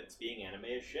about puppets being anime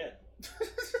as shit.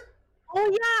 Oh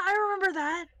yeah, I remember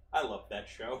that. I love that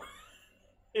show.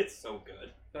 It's so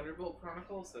good. Thunderbolt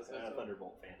Chronicles. That's what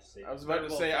Thunderbolt Fantasy. I was about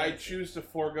to say, I choose to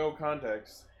forego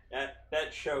context.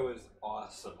 That show is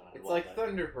awesome. I It's love like that.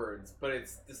 Thunderbirds, but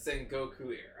it's the Sengoku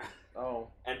era. Oh.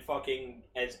 And fucking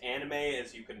as anime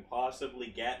as you can possibly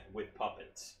get with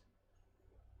puppets.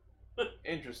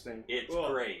 Interesting. It's Cool.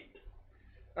 great.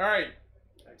 Alright,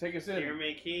 take us Here in.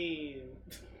 may Keen.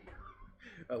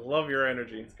 I love your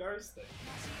energy. It's Gar's thing.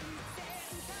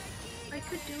 I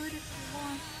could do it if you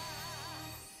want.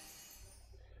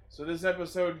 So this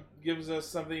episode gives us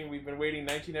something we've been waiting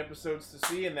 19 episodes to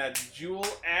see, and that's Jewel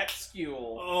at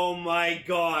Skule. Oh my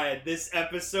god, this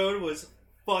episode was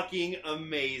fucking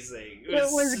amazing. It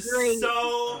was great.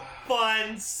 So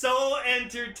fun, so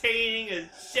entertaining as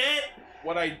shit.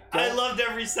 What I I don't... loved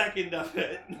every second of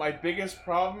it. My biggest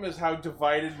problem is how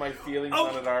divided my feelings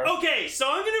on it are. Okay, so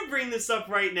I'm gonna bring this up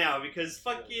right now because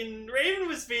fucking Raven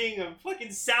was being a fucking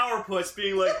sourpuss,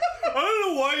 being like, I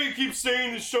don't know why you keep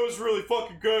saying this show's really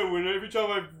fucking good when every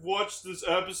time I watch this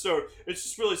episode, it's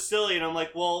just really silly. And I'm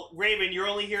like, well, Raven, you're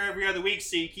only here every other week,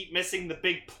 so you keep missing the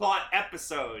big plot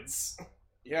episodes.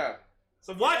 Yeah.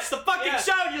 So watch the fucking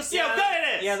show and you'll see how good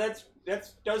it is! Yeah,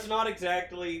 that does not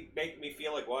exactly make me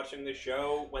feel like watching the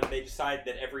show when they decide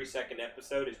that every second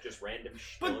episode is just random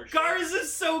But Garza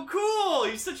is so cool!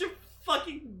 He's such a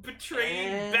fucking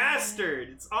betrayed bastard.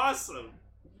 It's awesome.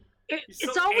 He's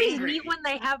It's so always angry. neat when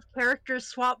they have characters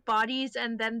swap bodies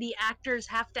and then the actors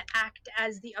have to act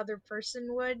as the other person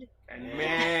would. And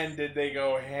man, did they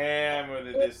go ham with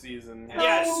it this season.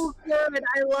 Yes. So good.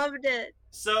 I loved it.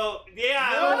 So,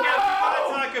 yeah, we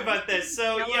gotta talk about this.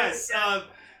 So, yes,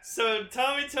 so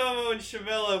Tommy Tomo and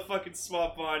Shavelo fucking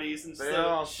swap bodies, and They so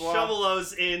all swap.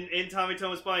 Shovelo's in Tommy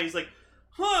Tomo's body. He's like,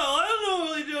 I don't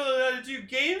really know how to do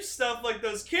game stuff like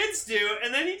those kids do,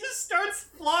 and then he just starts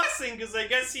flossing, because I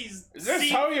guess he's Is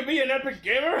this how you be an epic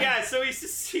gamer? Yeah, so I guess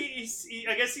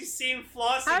he's seen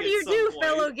flossing How do at you some do, point.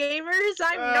 fellow gamers?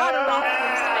 I'm not an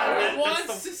That- Who that's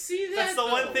wants the- to see that? That's the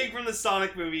one though? thing from the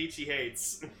Sonic movie Ichi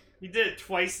hates. He did it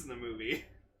twice in the movie.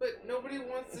 But nobody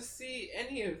wants to see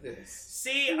any of this.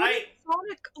 See,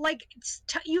 Sonic, like,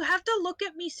 you have to look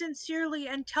at me sincerely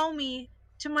and tell me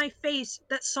to my face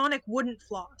that Sonic wouldn't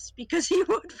floss, because he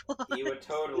would floss. He would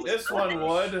totally. This one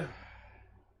would.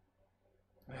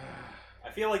 I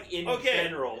feel like in Okay,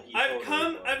 general, he I've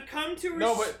totally would. come to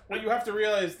No, but what you have to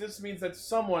realize, this means that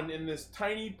someone in this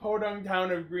tiny podunk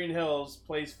town of Green Hills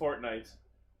plays Fortnite.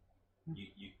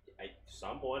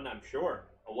 Someone, I'm sure.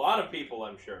 A lot of people,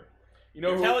 I'm sure. You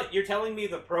know You're telling me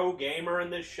the pro gamer in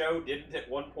this show didn't at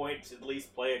one point at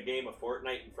least play a game of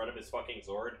Fortnite in front of his fucking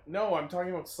Zord? No, I'm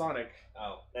talking about Sonic.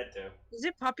 Oh, that too. Is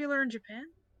it popular in Japan?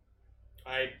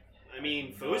 I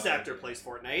mean, Foo's actor plays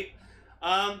Fortnite.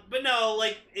 But no,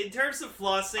 like in terms of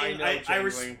flossing,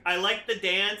 jingling. I like the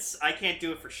dance. I can't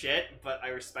do it for shit, but I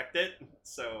respect it.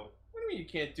 So What do you mean you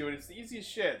can't do it? It's the easiest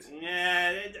shit.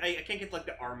 yeah, I can't get like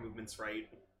the arm movements right.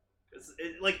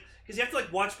 Because you have to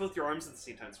like watch both your arms at the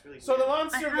same time. It's really So the weird.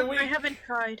 monster of the week. I haven't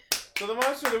tried. So the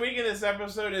monster of the week in this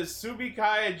episode is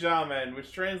Subikai Jamen,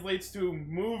 which translates to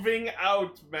moving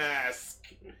out mask.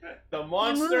 The He moves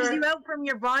monster you out from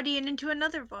your body and into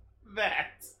another body.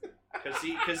 that.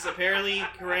 Because apparently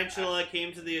Tarantula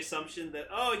came to the assumption that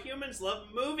humans love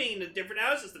moving to different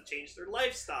houses to change their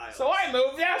lifestyle. So I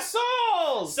moved their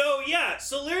souls.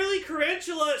 So literally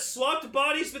Tarantula swapped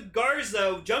bodies with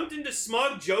Garzo, jumped into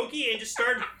Smog Jokey, and just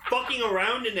started fucking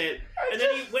around in it. And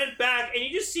then he went back, and you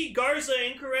just see Garza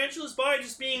in Tarantula's body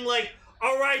just being like,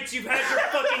 "Alright, you've had your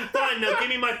fucking fun, now give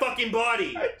me my fucking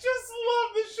body." I just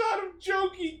love the shot of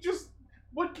Jokey just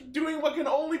doing what can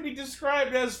only be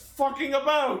described as fucking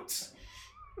about.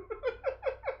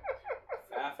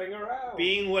 Faffing around.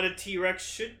 Being what a T-Rex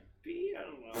should be? I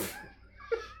don't know.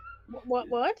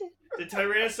 What? Did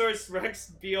Tyrannosaurus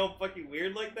Rex be all fucking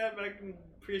weird like that back in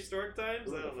prehistoric times?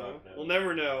 Who I the don't know. fuck knows? We'll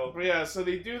never know. But yeah, so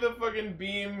they do the fucking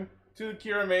beam to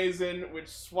Kiramazin, which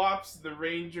swaps the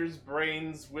Rangers'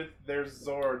 brains with their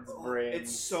Zord's brains.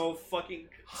 It's so fucking...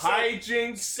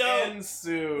 Hijinks so-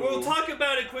 ensue. We'll talk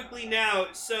about it quickly now.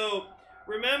 So,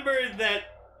 remember that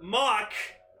Mach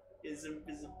is a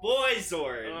boy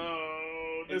Zord.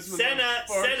 Oh, and this was Senna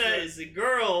unfortunate. is a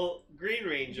girl Green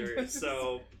Ranger.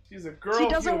 So... She's a girl. She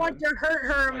doesn't human. want to hurt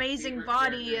her My amazing favorite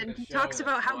body, character in and the he show talks is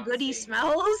about how good he Foxy.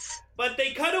 smells. But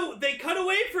they cut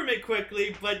away from it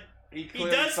quickly, but he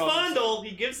clearly does felt fondle,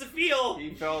 he gives a feel.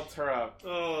 He felt her up.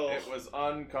 Oh. It was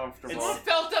uncomfortable. Someone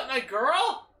felt up my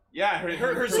girl? Yeah, her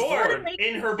Her It Zord makes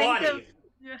in her me think body. of-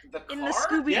 The in the car?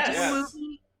 Scooby-Doo Yes.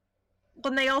 movie,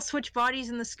 when they all switch bodies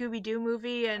in the Scooby-Doo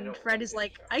movie, and don't Fred like is that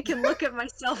like, show. I can look at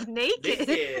myself They naked.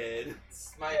 did.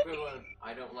 It's my equivalent.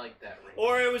 I don't like that ring.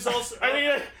 Or it was also... I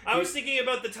mean, I was thinking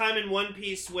about the time in One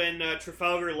Piece when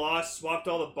Trafalgar Law swapped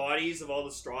all the bodies of all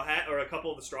the Straw Hat, or a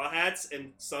couple of the Straw Hats,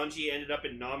 and Sanji ended up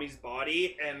in Nami's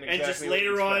body. and And just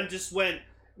later on, just when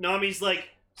Nami's like,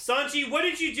 Sanji, what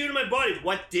did you do to my body?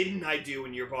 What didn't I do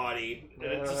in your body?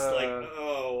 And it's just like,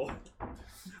 oh.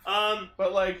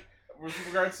 But like, with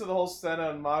regards to the whole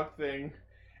Senna and Mach thing,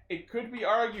 it could be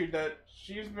argued that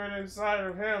she's been inside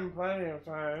of him plenty of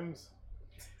times.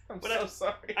 I'm But so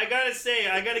sorry. I gotta say,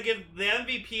 I gotta give the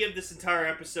MVP of this entire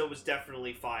episode was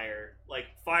definitely Fire. Like,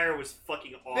 Fire was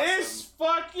fucking awesome. This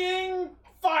fucking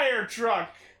fire truck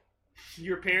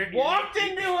Your parent walked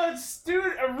into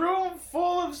a room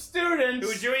full of students.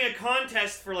 who was doing a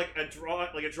contest for like a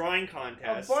drawing a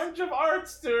contest. bunch of art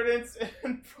students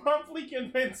and promptly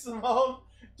convinced them all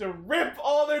to rip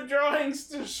all their drawings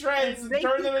to shreds and Make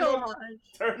turn the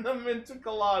them into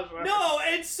collage. art. No,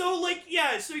 and so like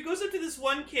so he goes up to this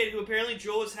one kid who apparently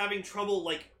Joel was having trouble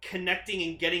like connecting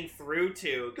and getting through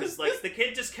to because like the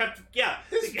kid just kept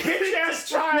This the bitch ass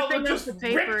child would ripping up just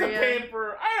the rip paper, the yeah.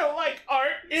 paper. I don't like art.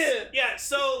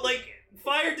 so like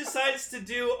Fire decides to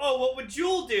do what would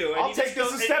Joel do? And I'll he just take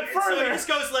this goes, a step and So further. he just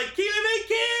goes like Kilime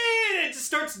Kid and just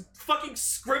starts fucking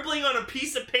scribbling on a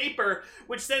piece of paper,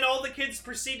 which then all the kids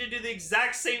proceed to do the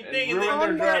exact same And thing, and ruin then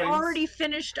On their their drawings. already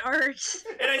finished art.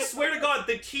 And I swear to God,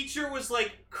 the teacher was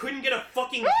like, couldn't get a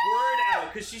fucking word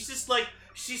out because she's just like,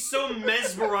 she's so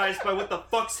mesmerized by what the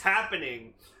fuck's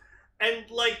happening. And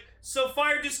like, so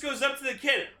Fire just goes up to the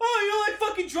kid. Oh, you don't like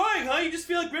fucking drawing, huh? You just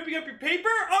feel like ripping up your paper?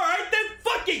 Alright, then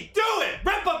fucking do it!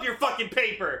 Rip up your fucking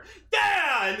paper!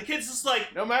 Yeah! And the kid's just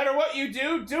like, No matter what you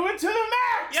do it to the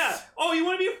max. yeah. Oh, you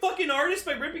want to be a fucking artist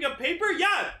by ripping up paper?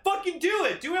 Yeah, fucking do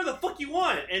it. Do whatever the fuck you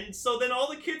want. And so then all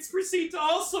the kids proceed to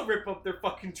also rip up their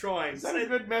fucking drawings. Is that a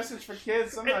good message for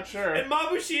kids? I'm not sure. And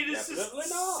Mabushina's just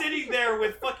Definitely not. sitting there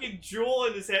with fucking Jewel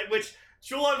in his head, which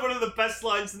Jewel had one of the best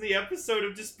lines in the episode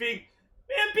of just being,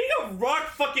 man, being a rock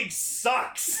fucking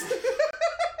sucks.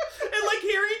 And like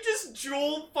hearing just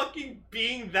Jewel fucking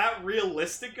being that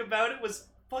realistic about it was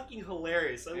fucking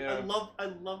hilarious. Yeah. I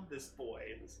love this boy.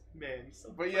 This man, he's so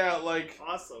But yeah, like,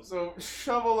 awesome. so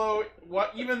Shovelo,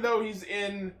 even though he's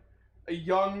in a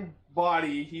young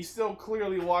body, he still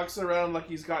clearly walks around like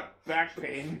he's got back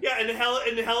pain. Yeah, and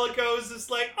Helico's just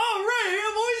like, all right,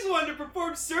 I've always wanted to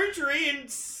perform surgery, and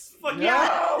fucking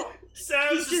No!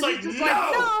 Sam's just like, just no! like,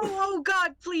 no, oh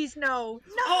god, please, no.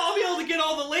 No! Oh, I'll be able to get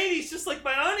all the ladies just like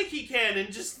Bioniki can,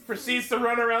 and just Proceeds to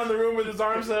run around the room with his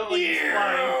arms out like he's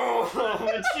flying.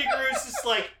 and Shigeru's just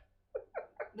like,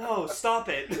 no, stop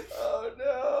it. Oh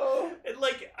no! And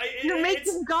like, You're it's,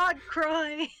 making God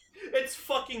cry. it's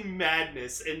fucking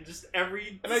madness, and just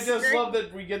every. And I just love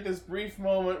that we get this brief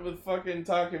moment with fucking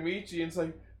Takemichi, and it's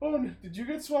like, oh, did you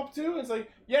get swapped too? It's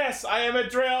like, yes, I am a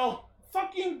drill.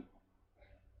 Fucking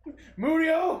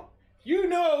Murio, you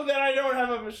know that I don't have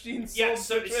a machine soul. Yeah,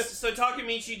 so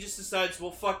Takemichi just decides,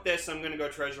 well, fuck this, I'm gonna go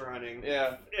treasure hunting.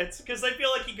 Yeah. It's because I feel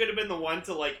like he could have been the one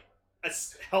to, like,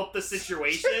 help the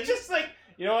situation. Just like,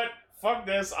 you know what? Fuck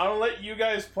this. I'm gonna let you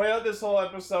guys play out this whole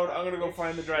episode. I'm gonna go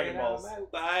find the Dragon Balls.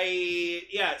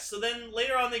 Yeah, so then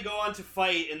later on they go on to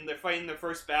fight, and they're fighting their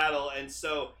first battle, and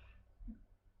so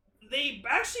they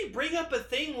actually bring up a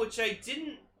thing which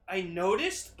I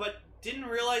noticed, but didn't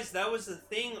realize that was a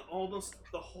thing almost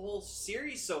the whole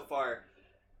series so far.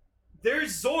 Their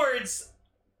Zords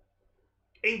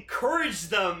encourage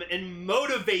them and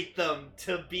motivate them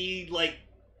to be, like,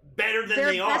 better than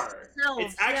they are.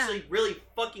 It's actually really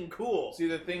fucking cool. See,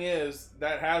 the thing is,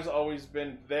 that has always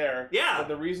been there. Yeah. But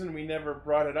the reason we never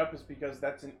brought it up is because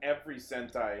that's in every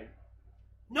Sentai.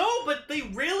 No, but they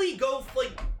really go,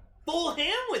 like, full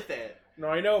ham with it. No,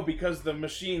 I know, because the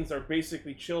machines are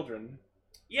basically children.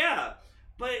 Yeah,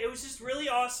 but it was just really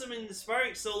awesome and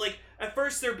inspiring. So, like, at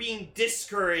first they're being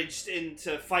discouraged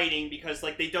into fighting because,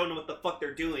 like, they don't know what the fuck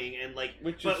they're doing, and, like,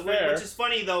 which is fair. Which is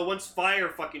funny, though. Once Fire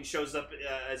fucking shows up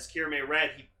as Kirame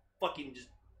Red, he fucking just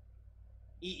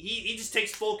he just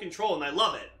takes full control, and I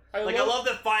love it. I love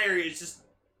that Fire is just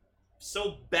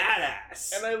so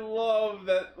badass. And I love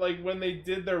that, like, when they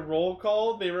did their roll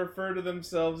call, they refer to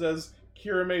themselves as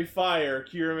Kirame Fire,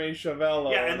 Kirame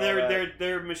Chevello. Yeah, and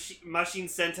they're Machine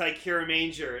Sentai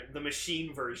Kiramanger, the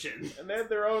machine version. And they had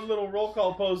their own little roll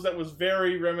call pose that was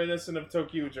very reminiscent of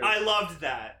ToQger. I loved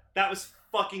that. That was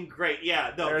fucking great.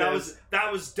 Yeah, no,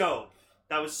 that was dope.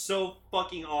 That was so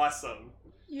fucking awesome.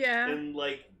 Yeah. And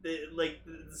this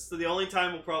is the only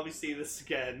time we'll probably see this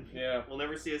again. Yeah. We'll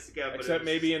never see this again. Except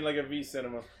maybe in, like, a V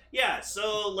cinema. Yeah,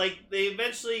 so, like, they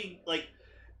eventually, like...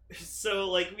 So,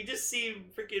 like, we just see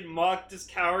freaking Mach just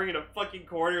cowering in a fucking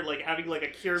corner, like, having, like, a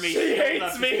Kirame She shield hates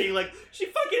up, me! just being like, she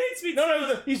fucking hates me,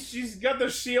 No, she's got the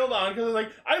shield on, because,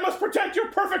 like, I must protect your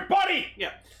perfect body!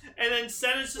 Yeah. And then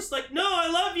Senna's just like, no, I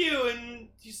love you! And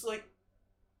he's like,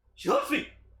 she loves me!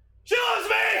 She loves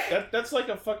me! That's like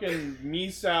a fucking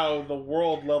Misao, the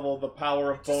world level, the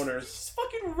power of boners. He just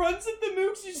fucking runs at the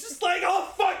mooks, he's just like,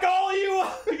 oh, fuck all of you!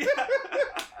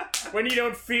 When you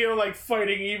don't feel like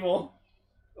fighting evil.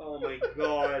 Oh my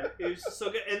god, it was just so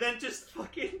good. And then just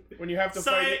fucking when you have to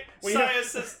fight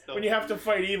when you have to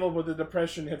fight evil, but the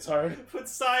depression hits hard. But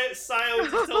Sayo just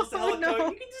tells the Helico, no. you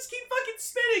can just keep fucking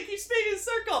spinning, keep spinning in a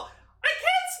circle. I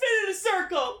can't spin in a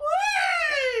circle.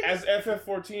 Whee! As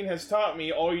FF14 has taught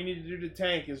me, all you need to do to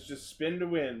tank is just spin to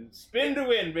win. Spin to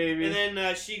win, baby. And then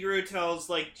Shigeru tells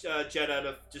Jeddah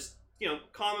to just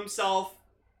calm himself.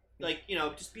 Like,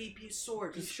 just be a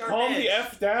sword, just sharp calm edge. the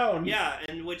F down. Yeah,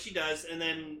 and what she does, and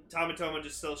then Tamatoma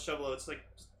just tells Shovel, it's like,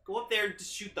 just go up there and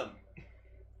just shoot them.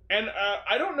 And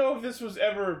I don't know if this was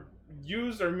ever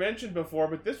used or mentioned before,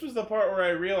 but this was the part where I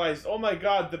realized, oh my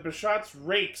god, the Bishat's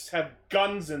rakes have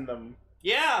guns in them.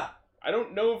 Yeah! I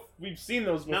don't know if we've seen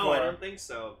those before. No, I don't think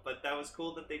so, but that was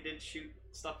cool that they did shoot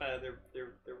stuff out of their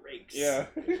rakes. Yeah.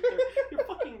 they're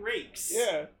fucking rakes.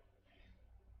 Yeah.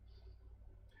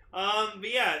 But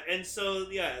yeah, and so,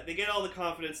 yeah, they get all the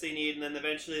confidence they need, and then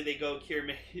eventually they go cure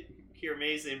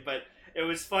Amazing, but it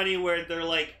was funny where they're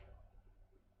like,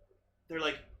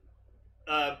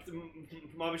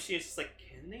 Mamashita's just like,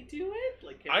 can they do it?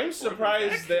 Like, I'm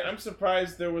surprised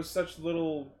there was such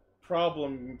little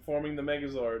problem forming the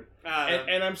Megazord.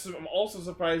 And I'm also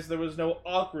surprised there was no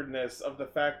awkwardness of the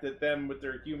fact that them with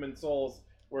their human souls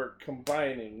were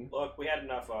combining. Look, we had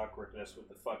enough awkwardness with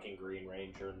the fucking Green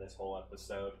Ranger in this whole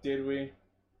episode. Did we?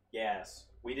 Yes.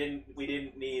 We didn't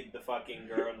need the fucking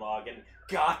Gurren Lagann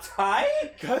Gatai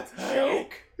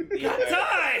joke.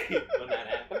 Gatai! When that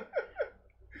happened.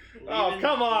 Oh,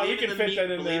 come on, we can fit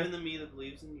that in there. Believe in the me that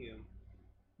believes in you.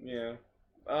 Yeah.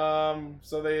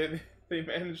 So they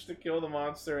managed to kill the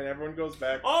monster and everyone goes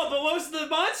back. Oh, but what was the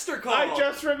monster called? I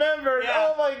just remembered.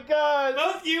 Yeah. Oh my god.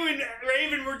 Both you and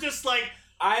Raven were just like,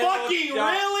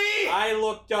 really? I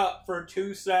looked up for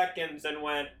 2 seconds and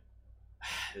went,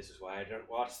 this is why I don't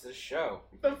watch this show.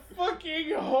 The fucking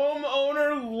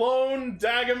homeowner loan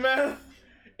Dagameth.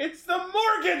 It's the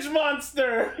mortgage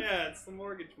monster. Yeah, it's the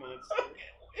mortgage monster.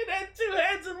 It had 2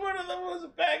 heads and one of them was a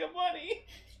bag of money.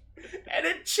 And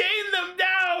it chained them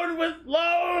down with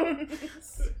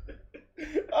loans.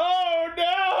 Oh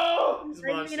no! These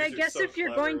monsters I are guess so if you're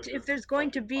clever going with to, their if there's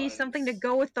going to fucking be puns. something to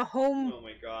go with the home, Oh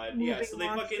my god. Yeah, moving so they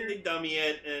monster. fucking they dummy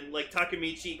it, and like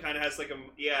Takamichi kind of has like a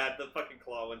the fucking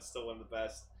claw one's still one of the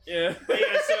best. Yeah. But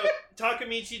yeah, so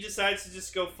Takamichi decides to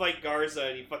just go fight Garza,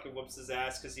 and he fucking whoops his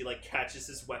ass because he like catches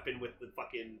his weapon with the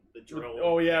drill.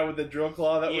 Oh yeah, with the drill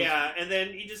claw. That was Yeah, and then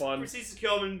he just fun. proceeds to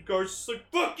kill him, and Garza's just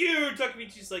like, "Fuck you!" And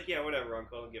Takamichi's like, "Yeah, whatever,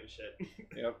 Uncle. I don't give a shit."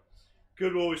 Yep.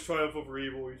 Good will always triumph over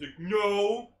evil. He's like,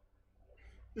 "No."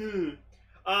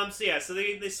 So yeah, so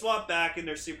they swap back and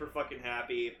they're super fucking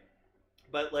happy,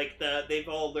 but like they've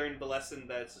all learned the lesson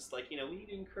that it's just like, we need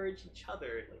to encourage each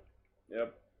other. Like,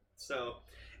 Yep. so,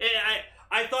 and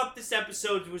I thought this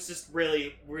episode was just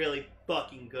really really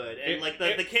fucking good, and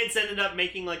the kids ended up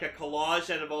making like a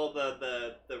collage out of all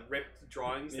the ripped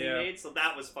drawings they Yeah. made, so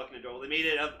that was fucking adorable. They made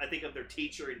it I think of their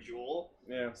teacher and Jewel.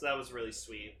 Yeah. So that was really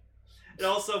sweet. And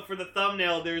also for the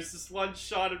thumbnail, there's this one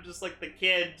shot of just like the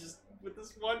kid just with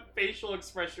this one facial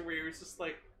expression where he was just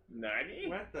like, Nani?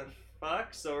 what the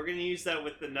fuck? So we're gonna use that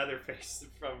with another face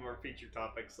from our feature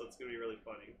topic, so it's gonna be really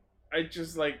funny. I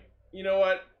just like, you know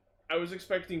what? I was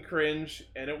expecting cringe,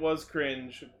 and it was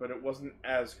cringe, but it wasn't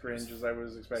as cringe as I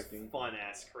was expecting. Fun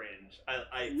ass cringe.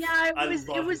 yeah, I it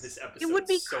loved was this episode it would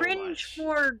be so cringe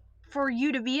much. for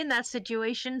you to be in that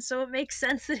situation, so it makes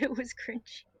sense that it was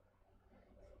cringe.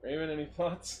 Raven, any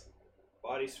thoughts?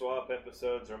 Body swap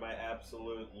episodes are my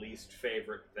absolute least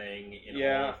favorite thing in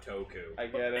Yeah. all of Toku. I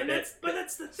get it. And that's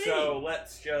the thing. So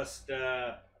let's just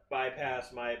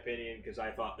bypass my opinion because I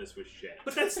thought this was shit.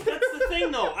 But that's the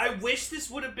thing though. I wish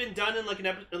this would have been done in like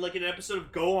an episode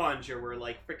of Goanja where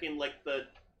like freaking like the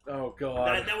Oh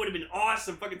god. that would have been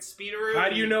awesome. Fucking Speederoo. How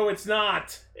do you know it's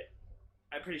not?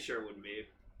 I'm pretty sure it wouldn't be.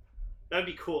 That'd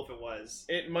be cool if it was.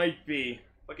 It might be.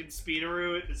 Fucking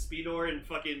Speedor and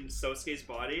fucking Sosuke's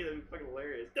body. That'd be fucking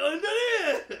hilarious.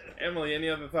 Emily, any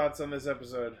other thoughts on this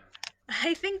episode?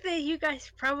 I think that you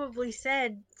guys probably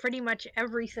said pretty much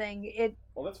everything. It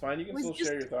Well, that's fine. You can was still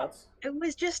share your thoughts. It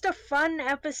was just a fun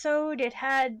episode. It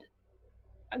had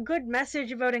a good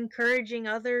message about encouraging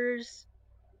others,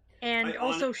 and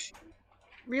also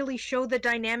really show the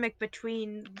dynamic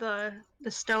between the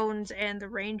Stones and the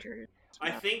Rangers.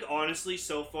 I think honestly,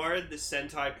 so far, the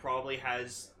Sentai probably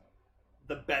has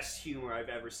the best humor I've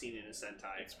ever seen in a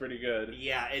Sentai. It's pretty good.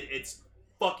 Yeah, it's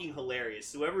fucking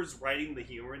hilarious. Whoever's writing the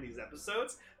humor in these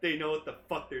episodes, they know what the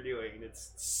fuck they're doing, and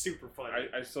it's super funny.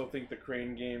 I still think the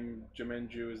crane game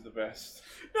Jimenju is the best.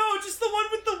 No, just the one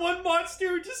with the one monster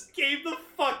who just gave the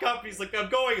fuck up. He's like, I'm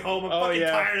going home. I'm Oh, fucking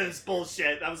yeah. tired of this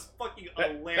bullshit. That was fucking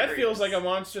hilarious. That feels like a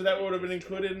monster that would have been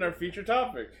included in our feature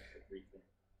topic.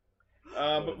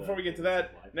 But before we get to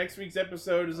that, next week's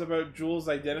episode is about Jules'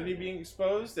 identity being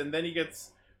exposed, and then he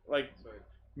gets, like,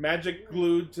 magic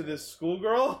glued to this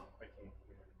schoolgirl.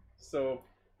 So,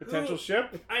 potential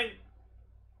ship.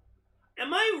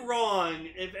 Am I wrong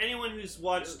if anyone who's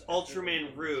watched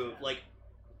Ultraman Rube, like,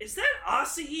 is that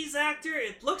Asahi's actor?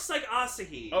 It looks like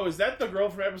Asahi. Oh, is that the girl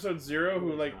from episode 0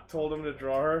 who, like, told him to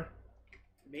draw her?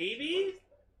 Maybe?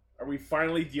 Are we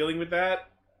finally dealing with that?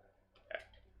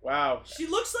 Wow. She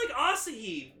looks like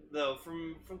Asahi, though,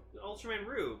 from Ultraman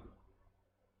Rube.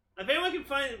 If anyone can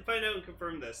find out and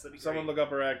confirm this, that'd be Someone great. look up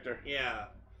her actor. Yeah.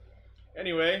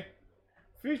 Anyway,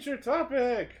 feature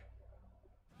topic.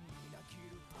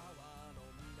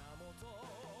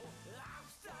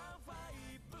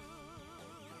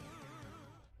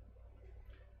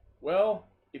 Well,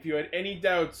 if you had any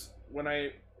doubts when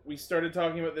we started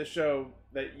talking about this show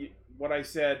that what I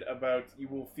said about you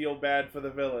will feel bad for the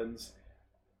villains,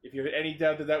 if you had any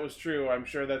doubt that that was true, I'm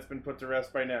sure that's been put to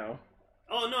rest by now.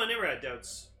 Oh, no, I never had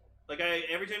doubts. Like,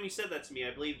 every time you said that to me,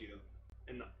 I believed you.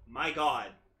 And my god.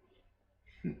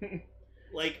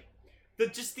 Like,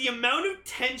 the amount of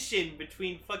tension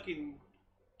between fucking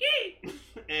Key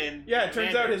and Yeah, it turns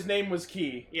out Commander. his name was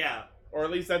Key. Yeah. Or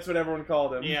at least that's what everyone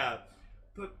called him. Yeah.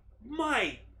 But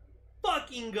my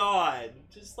fucking god.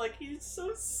 Just like, he's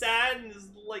so sad and is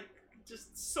like,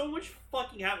 just so much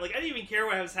fucking happen. Like, I didn't even care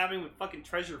what was happening with fucking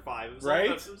Treasure 5. It was Right?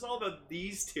 it was all about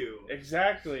these two.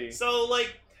 Exactly. So,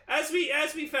 like, as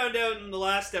we found out in the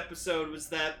last episode was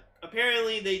that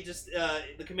apparently they just,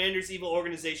 the Commander's evil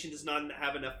organization does not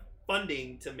have enough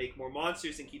funding to make more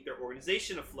monsters and keep their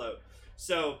organization afloat.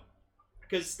 So,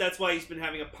 because that's why he's been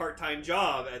having a part-time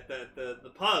job at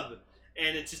the pub,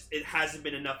 and it hasn't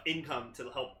been enough income to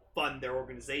help fund their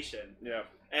organization. Yeah.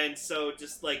 And so,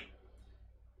 just like,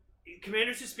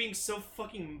 Commander's just being so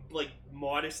fucking, like,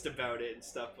 modest about it and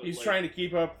stuff. But, He's like, trying to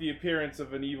keep up the appearance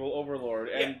of an evil overlord,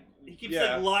 and he keeps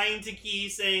like lying to Key,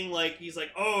 saying like he's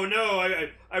like, oh no,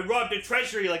 I robbed a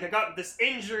treasury, like I got this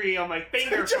injury on my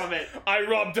finger from it. I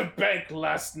robbed a bank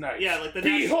last night. Yeah, like the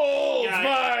behold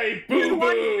my boo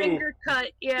One boo. finger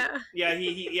cut. Yeah. Yeah, and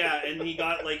he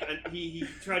got like he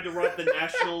tried to rob the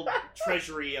national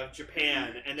treasury of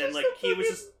Japan, and then like Key was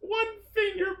just one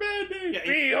finger band-aid. Yeah,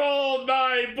 behold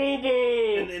my boo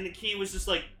boo. And then Key was just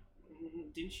like,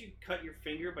 didn't you cut your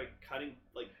finger by cutting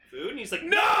like food? And he's like,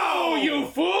 no, you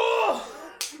fool!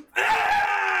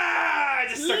 Ah!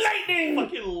 Just starts lightning!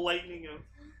 Fucking lightning him.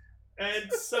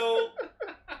 And so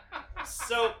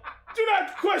do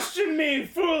not question me,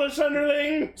 foolish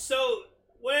underling. So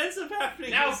what ends up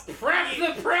happening Now is prep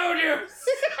the produce!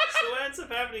 So what ends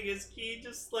up happening is Key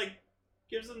just like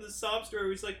gives him this sob story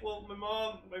where he's like, well, my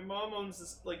mom owns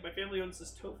this, like, my family owns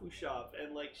this tofu shop,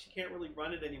 and like she can't really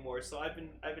run it anymore, so I've been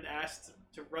asked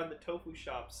to run the tofu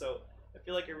shop, so I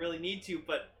feel like I really need to,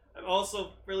 but I'm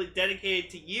also really dedicated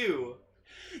to you.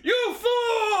 You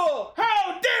fool!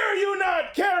 How dare you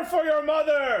not care for your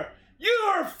mother?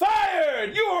 You're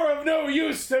fired! You're of no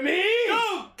use to me!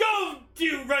 Go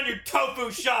run your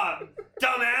tofu shop,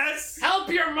 dumbass! Help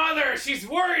your mother! She's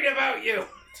worried about you!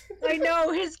 I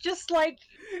know, his just like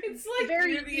It's like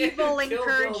very near the end evil of Kill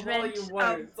Bill encouragement. Volume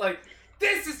 1. It's like,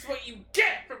 this is what you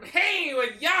get from hanging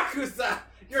with Yakuza!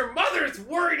 Your mother's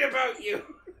worried about you!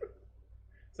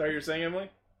 Sorry, you're saying, Emily?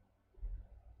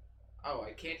 Oh,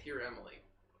 I can't hear Emily.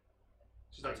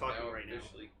 She's not talking right now.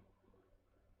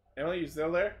 Emily, you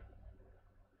still there?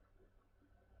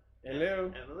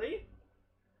 Hello? Emily?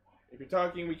 If you're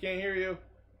talking, we can't hear you.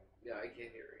 Yeah, I can't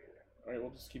hear her either. Alright,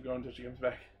 we'll just keep going until she comes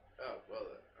back. Oh, well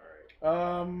then,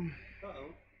 alright.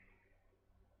 Uh-oh.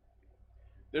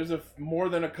 There's more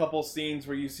than a couple scenes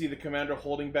where you see the commander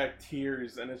holding back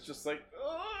tears, and it's just like,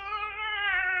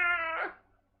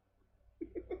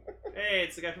 Hey,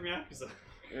 it's the guy from Yakuza.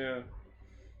 yeah.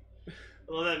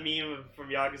 I love that meme from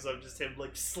Yakuza of just him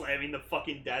like slamming the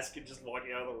fucking desk and just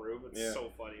walking out of the room. It's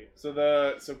so funny.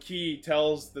 So Key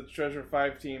tells the Treasure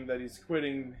 5 team that he's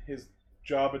quitting his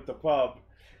job at the pub,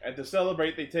 and to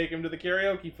celebrate, they take him to the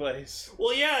karaoke place.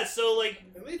 Well, yeah. So like,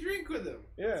 And they drink with him.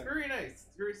 Yeah. It's very nice. It's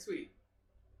very sweet.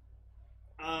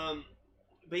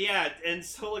 but yeah, and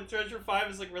so like Treasure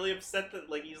 5 is like really upset that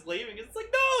like he's leaving. It's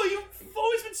like, no, you've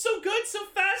always been so good, so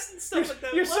fast and stuff like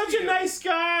that. You're I love such a you." nice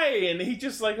guy, and he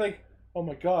just like, oh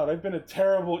my god, I've been a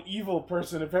terrible, evil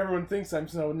person if everyone thinks I'm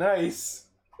so nice.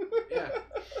 Yeah.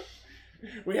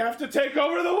 We have to take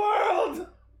over the world!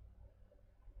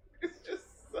 It's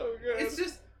just so good. It's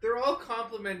just, they're all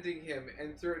complimenting him,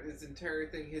 and throughout this entire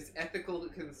thing, his ethical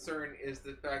concern is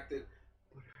the fact that,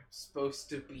 but I'm supposed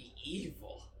to be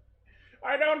evil.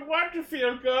 I don't want to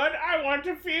feel good, I want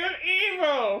to feel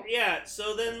evil! Yeah.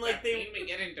 So then like they we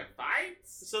get into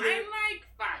fights? So they- I like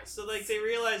fights. So like they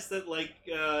realize that like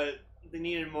they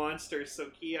needed monsters, so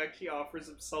Key actually offers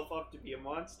himself up to be a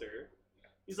monster.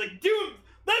 He's like, dude,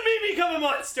 let me become a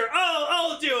monster.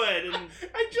 I'll do it. And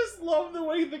I just love the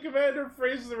way the commander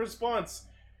phrases the response.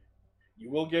 You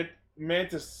will get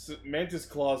mantis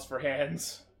claws for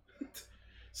hands.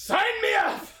 Sign me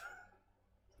up!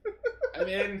 I'm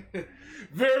in.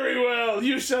 Very well,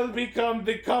 you shall become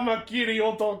the Kamakiri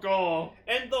Otoko.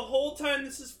 and the whole time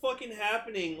this is fucking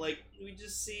happening, like we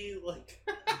just see like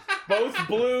Both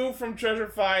Blue from Treasure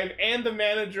 5 and the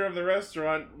manager of the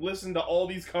restaurant listen to all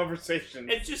these conversations.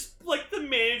 and just like the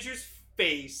manager's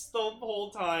face the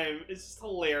whole time is just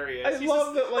hilarious. I He's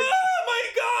love just, that, like- oh my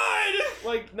god!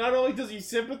 Like, not only does he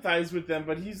sympathize with them,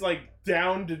 but he's, like,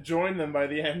 down to join them by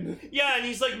the end. Yeah, and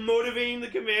he's like motivating the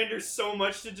commander so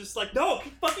much to just like, no,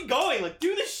 keep fucking going, like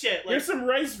do this shit. Like, Here's some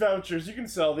rice vouchers, you can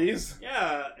sell these.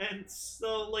 yeah, and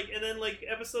so like, and then like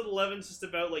episode 11 is just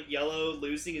about like Yellow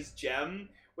losing his gem,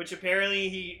 which apparently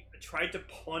he tried to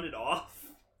pawn it off.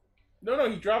 No,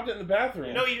 he dropped it in the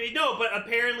bathroom. No, but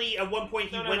apparently at one point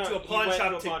he went to a pawn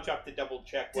shop to double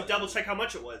check. to double check how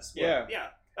much it was. Yeah. Yeah.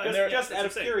 Just out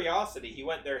of curiosity, he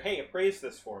went there. Hey, appraise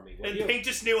this for me. Will And you? Pink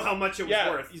just knew how much it was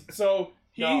worth. So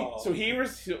he No.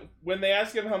 when they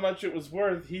ask him how much it was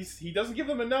worth, he doesn't give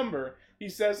them a number. He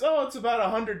says, "Oh, it's about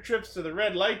 100 trips to the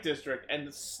red light district." And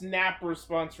the snap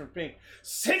response from Pink,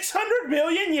 600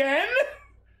 million yen?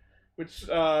 Which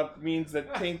means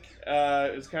that Pink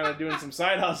is kind of doing some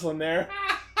side hustling there.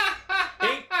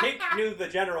 Pink knew the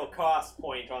general cost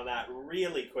point on that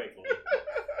really quickly.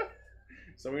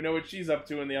 So we know what she's up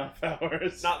to in the off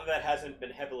hours. Not that hasn't been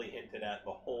heavily hinted at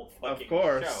the whole fucking Of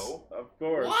course. show. Of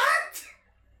course. What?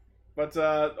 But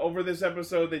over this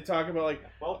episode, they talk about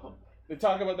Welcome. They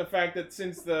talk about the fact that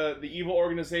since the evil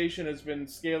organization has been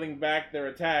scaling back their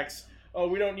attacks, oh,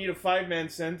 we don't need a 5-man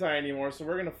Sentai anymore, so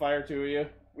we're gonna fire 2 of you.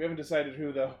 We haven't decided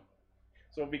who, though.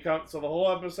 So the whole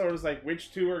episode is like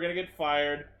which two are gonna get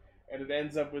fired, and it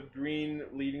ends up with Green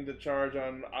leading the charge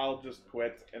on I'll just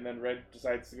quit, and then Red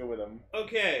decides to go with him.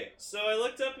 Okay, so I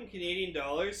looked up in Canadian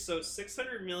dollars. So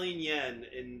 600 million yen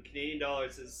in Canadian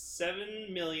dollars is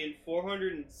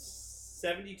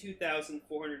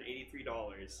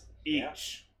 $7,472,483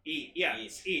 Each.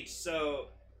 each. So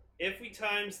if we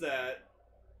times that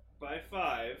by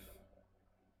 5,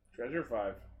 Treasure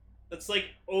 5. that's like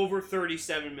over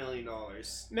 $37 million.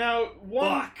 Now,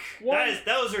 Fuck.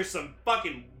 Those are some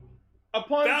fucking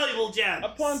valuable gems.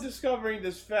 Upon discovering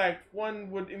this fact, one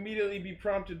would immediately be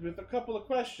prompted with a couple of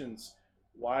questions.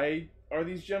 Why are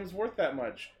these gems worth that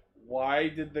much? Why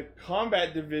did the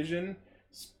combat division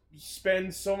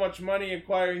spend so much money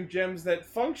acquiring gems that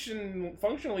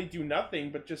functionally do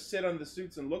nothing but just sit on the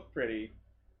suits and look pretty?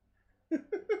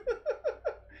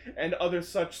 And other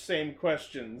such same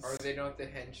questions. Are they not the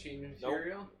henshin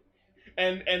material?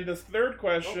 And the third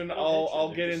question Nope, I'll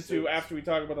they're get just into suits. after we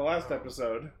talk about the last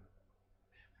episode.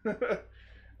 Wait,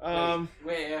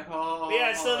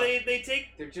 Yeah, so they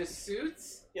take. They're just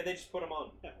suits? Yeah, they just put them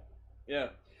on. Yeah.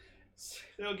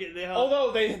 They help.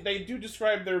 Although they do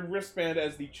describe their wristband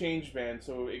as the change band,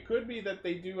 so it could be that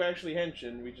they do actually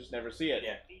henshin, we just never see it.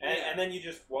 Yeah, and then you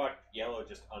just watch Yellow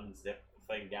just unzip the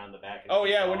thing down the back. And Oh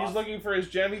take yeah, it when he's off. looking for his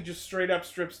gem, he just straight up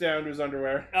strips down to his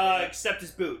underwear. Except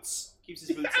his boots. Keeps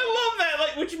his boots on. I love that,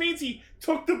 like, which means he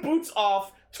took the boots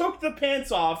off, took the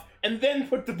pants off, and then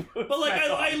put the boots But like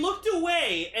back on. I looked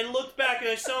away and looked back and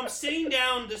I saw him sitting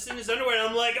down just in his underwear and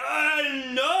I'm like,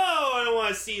 no, I don't want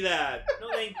to see that. No,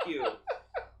 thank you.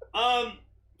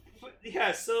 But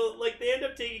yeah, so like they end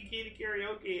up taking Key to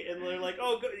karaoke and they're like,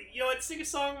 oh, you know what, sing a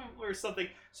song or something.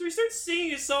 So he starts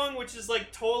singing a song which is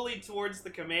like totally towards the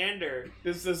commander.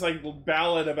 This like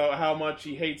ballad about how much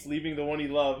he hates leaving the one he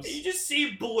loves. And you just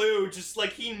see Blue just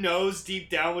like he knows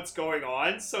deep down what's going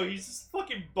on, so he's just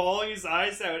fucking bawling his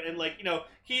eyes out and like, you know,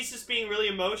 he's just being really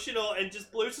emotional and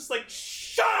just Blue's just like,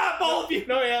 shut up, all of you!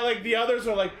 No, yeah, like the others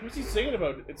are like, who's he singing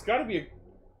about? It's gotta be a... I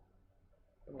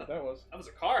don't know what that was. That was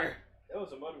a car. That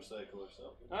was a motorcycle or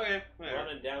something. Okay, whatever.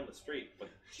 Running down the street, but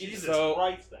Jesus So-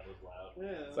 Christ, that was loud.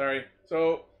 Yeah. Sorry.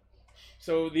 So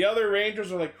the other Rangers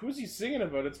are like, who's he singing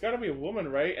about? It's gotta be a woman,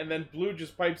 right? And then Blue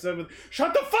just pipes up with,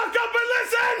 shut the fuck up and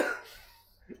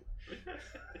listen!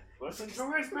 Listen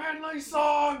to his manly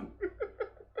song!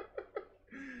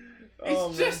 Oh,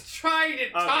 He's man. just trying to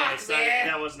talk, Okay, so man!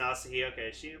 that was Nasahi.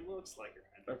 Okay, she looks like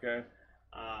her. Okay.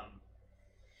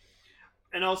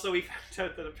 And also we found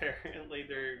out that apparently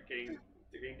they're getting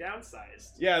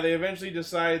downsized. Yeah, they eventually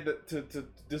decide that to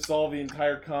dissolve the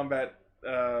entire combat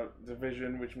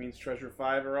division, which means Treasure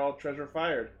 5 are all Treasure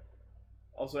fired.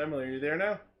 Also, Emily, are you there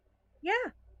now? Yeah.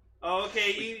 Oh,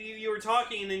 okay, you were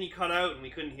talking and then you cut out and we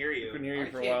couldn't hear you. Couldn't hear you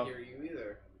I for a can't while. hear you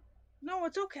either. No,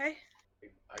 it's okay.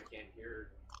 I can't hear.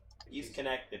 He's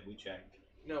connected, we checked.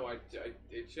 No, I checked.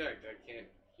 I can't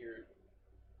hear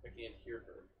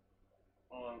her.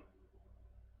 Hold on.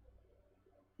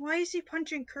 Why is he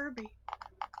punching Kirby?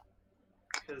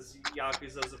 Because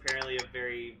Yakuza's apparently a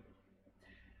very...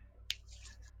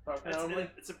 Talk now, Emily.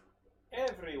 It's a...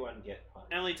 Everyone get punched.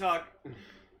 Emily, talk.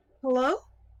 Hello?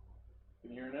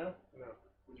 Can you hear now? No.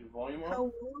 Is your volume on?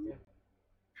 Hello?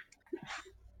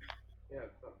 Yeah.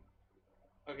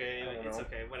 Okay, I don't it's know.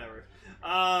 okay, whatever.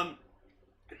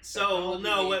 So, Technology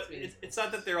no, makes me- it's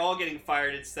not that they're all getting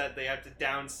fired, it's that they have to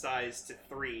downsize to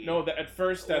 3. No, at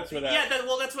first that's what Yeah, that's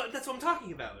what I'm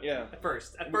talking about. Yeah. At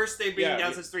first they're being Yeah,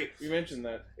 downsized to 3. we mentioned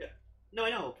that. No, I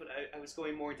know, but I was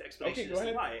going more into explanation Okay, go as to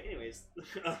ahead. why. Anyways,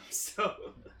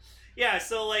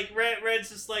 so like Red's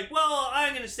just like, well,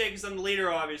 I'm gonna stay because I'm the leader,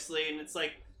 obviously, and it's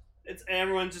like,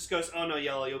 everyone just goes, oh no,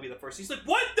 Yellow, you'll be the first. He's like,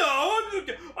 what? No,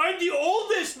 I'm the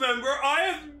oldest member.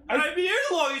 I've been here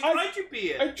the longest. Why'd you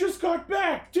be it? I just got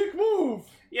back. Dick move.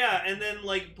 Yeah, and then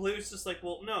like Blue's just like,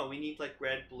 well, no, we need like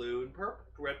red, blue, and purple,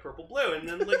 red, purple, blue, and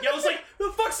then like Yellow's like, who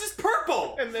the fuck's this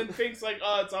purple? And then Pink's like,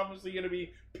 oh, it's obviously gonna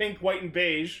be pink, white, and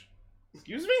beige.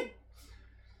 Excuse me?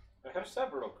 I have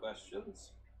several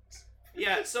questions.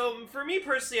 Yeah, so for me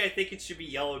personally, I think it should be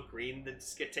yellow, green that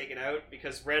just get taken out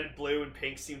because red, blue, and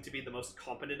pink seem to be the most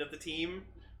competent of the team.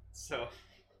 So,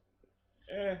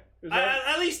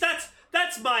 at least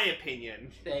that's my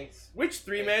opinion. Thanks. Which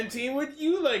three-man team would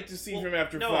you like to see from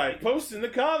After no, 5? Post in the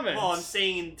comments. Well, I'm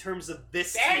saying in terms of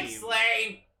this Thanks, team.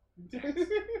 Lane!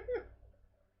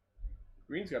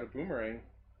 Green's got a boomerang.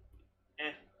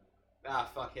 Ah,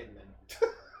 fuck him then.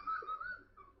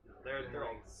 They're all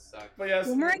Boomerangs suck. But yes,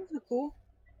 Boomerangs are cool.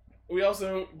 we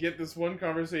also get this one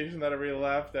conversation that I really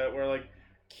laughed at, where like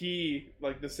Ki,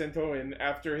 like the Sentoin,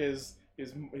 after his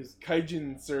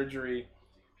kaijin surgery,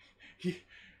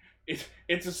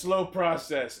 It's a slow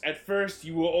process. At first,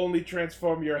 you will only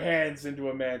transform your hands into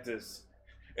a mantis.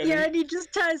 And Yeah, then- and he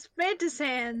just has Mantis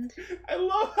hand. I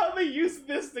love how they use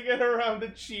this to get around the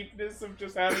cheapness of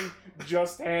just having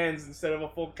just hands instead of a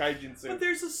full kaijin suit. But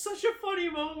there's such a funny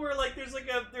moment where like there's like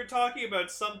they're talking about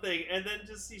something, and then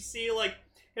just you see like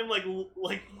him like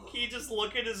he just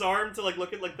look at his arm to like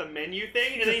look at like the menu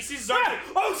thing, and then he sees his arm. Like,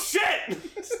 oh shit!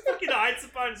 Just fucking hides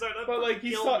behind his arm. That But like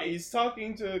fucking killed me. he's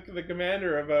talking to the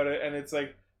commander about it, and it's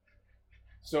like,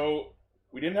 so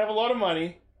we didn't have a lot of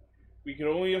money. We could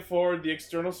only afford the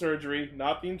external surgery,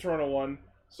 not the internal one.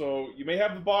 So you may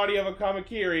have the body of a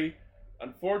Kamakiri.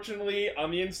 Unfortunately, on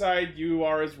the inside, you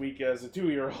are as weak as a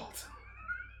 2-year-old.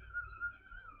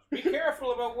 Be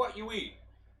careful about what you eat.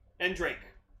 And drink.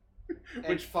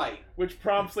 And fight. Which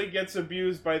promptly gets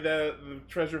abused by the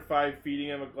Treasure 5 feeding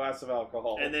him a glass of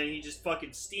alcohol. And then he just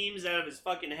fucking steams out of his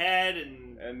fucking head,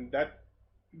 and that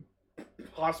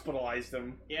hospitalized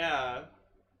him. yeah.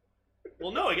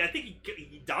 Well, no, I think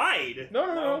he died.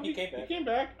 No, he came back. He came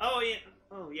back. Oh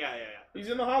yeah. He's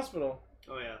in the hospital.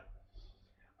 Oh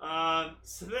yeah.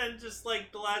 So then just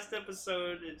like the last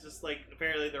episode, it's just like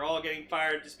apparently they're all getting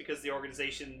fired just because the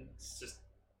organization's just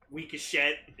weak as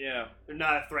shit. Yeah. They're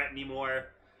not a threat anymore.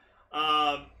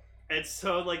 And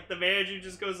so like the manager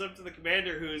just goes up to the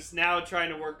commander, who's now trying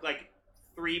to work like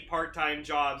 3 part-time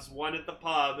jobs, one at the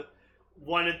pub,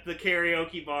 one at the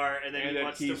karaoke bar, and then And he at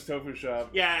wants Key's to Tofu Shop.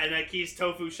 yeah, and at Key's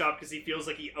Tofu Shop because he feels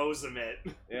like he owes him it.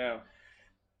 Yeah.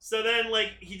 So then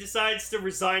like he decides to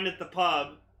resign at the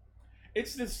pub.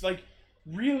 It's this like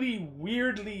really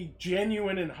weirdly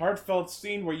genuine and heartfelt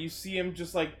scene where you see him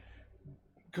just like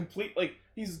complete like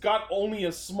he's got only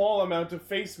a small amount of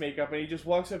face makeup, and he just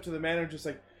walks up to the manager just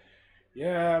like,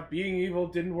 yeah, being evil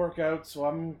didn't work out, so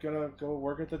I'm gonna go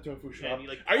work at the tofu shop. he,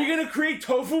 like, are you gonna create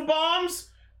tofu bombs?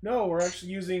 No, we're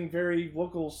actually using very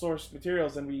local sourced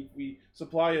materials, and we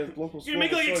supply a local. You're gonna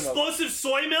make like soy milk." explosive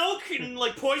soy milk and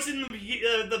like poison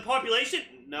the population?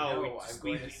 No, No, I'm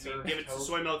going to serve give it to tofu.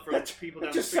 soy milk for people down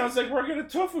It the just street. sounds like working at a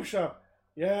tofu shop.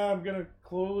 Yeah, I'm gonna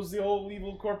close the old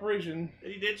evil corporation.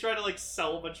 And he did try to like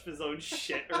sell a bunch of his own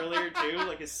shit earlier too,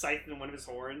 like his scythe and one of his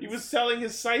horns. He was selling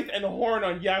his scythe and horn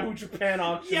on Yahoo Japan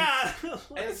auctions. yeah.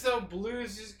 And so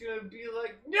Blue's just gonna be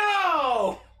like,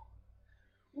 no!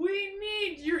 We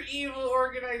need your evil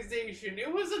organization.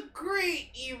 It was a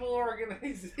great evil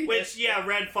organization. Which yeah,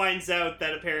 Red finds out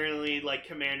that apparently like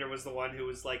Commander was the one who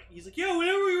was like, he's like, yeah,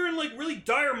 whenever we were in like really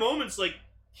dire moments, like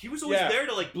he was always Yeah. there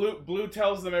to like. Blue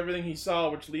tells them everything he saw,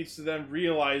 which leads to them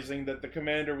realizing that the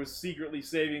commander was secretly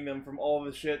saving them from all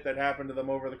the shit that happened to them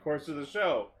over the course of the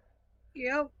show.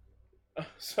 Yep.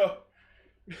 So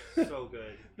So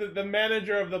good. the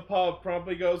manager of the pub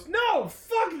promptly goes, "No,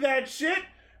 fuck that shit!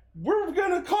 We're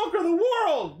gonna conquer the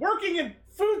world! Working in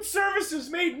food services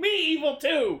made me evil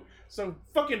too!" So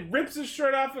fucking rips his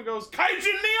shirt off and goes, "Kaijin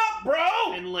me up,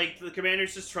 bro!" And like the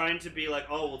commander's just trying to be like,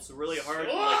 oh, well, it's a really hard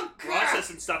Oh, like, process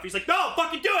and stuff. He's like, no,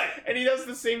 fucking do it. And he does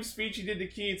the same speech he did to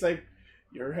Key. It's like,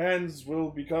 your hands will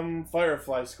become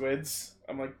firefly squids.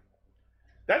 I'm like,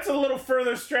 that's a little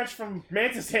further stretch from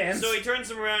Mantis hands. So he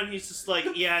turns him around. And he's just like,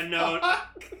 yeah, no,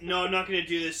 I'm not gonna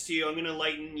do this to you. I'm gonna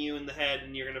lighten you in the head,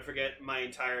 and you're gonna forget my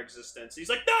entire existence. He's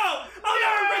like, no, I'll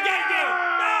never forget you.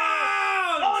 No.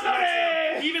 Oh, So next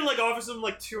no! thing, he even like offers him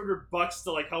like $200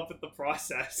 to like help with the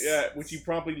process. Yeah, which he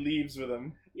promptly leaves with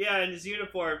him. Yeah, in his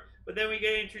uniform. But then we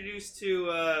get introduced to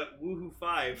Woohoo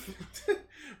 5.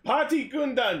 Party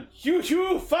Gundan,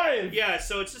 Hugh 5! Yeah,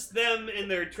 so it's just them in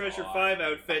their Treasure 5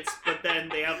 outfits, but then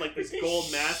they have like these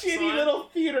gold masks Shitty on. little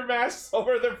theater masks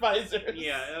over their visors.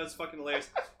 Yeah, that was fucking hilarious.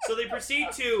 So they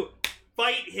proceed to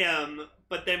fight him,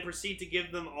 but then proceed to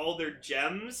give them all their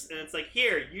gems, and it's like,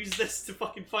 here, use this to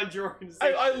fucking fund your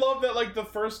organization. I love that, like, the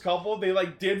first couple, they,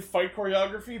 like, did fight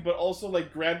choreography, but also,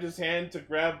 like, grabbed his hand to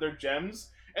grab their gems.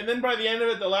 And then by the end of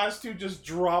it, the last two just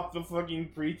drop the fucking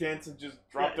pretense and just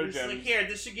drop their it's gems. like, here,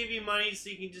 this should give you money so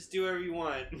you can just do whatever you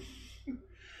want.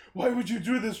 Why would you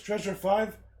do this, Treasure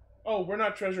 5? Oh, we're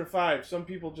not Treasure 5. Some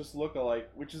people just look alike,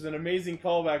 which is an amazing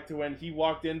callback to when he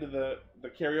walked into the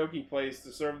karaoke place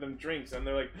to serve them drinks, and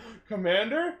they're like,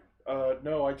 Commander?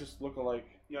 No, I just look alike.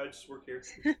 Yeah, I just work here.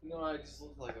 No, I just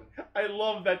look like him. I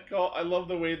love that call. I love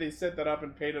the way they set that up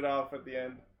and paid it off at the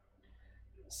end.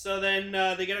 So then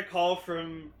they get a call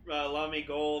from Lamy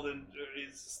Gold, and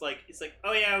it's like,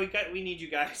 oh yeah, we need you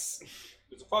guys.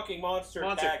 There's a fucking monster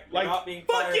Monster. attack. You're Like, not being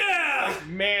Fuck fired. yeah! Like,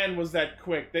 man, was that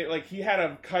quick. They like he had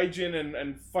a kaijin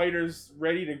and fighters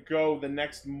ready to go the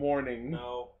next morning.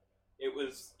 No, it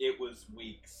was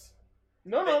weeks.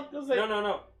 No, it was like,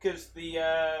 No, because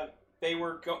they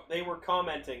were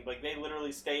commenting, like they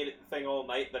literally stayed at the thing all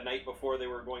night, the night before they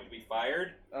were going to be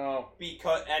fired. Oh.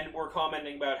 And were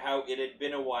commenting about how it had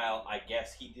been a while. I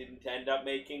guess he didn't end up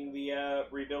making the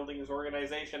rebuilding his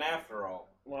organization after all.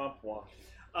 Womp womp.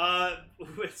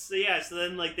 So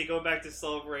then like they go back to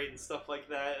celebrate and stuff like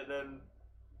that, and then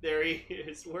there he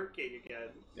is working again.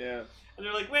 Yeah. And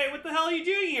they're like, wait, what the hell are you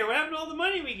doing here? What happened to all the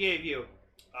money we gave you?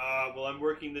 Well, I'm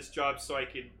working this job so I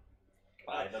could.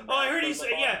 Buy them I back heard from he the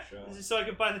said, pawn yeah, shop. so I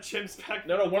could buy the gems back.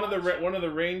 No, from one of pawn shop. the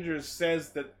Rangers says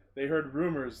that they heard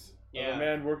rumors of a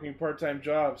man working part-time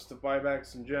jobs to buy back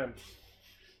some gems.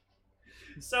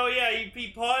 So yeah,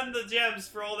 he pawned the gems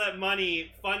for all that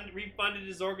money, refunded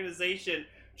his organization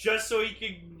just so he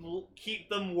could keep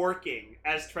them working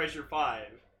as Treasure 5.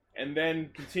 And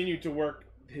then continued to work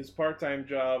his part-time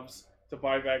jobs to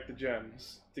buy back the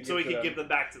gems. So he could give them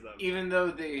back to them. Even though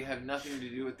they have nothing to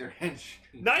do with their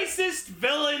henchmen. Nicest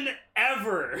villain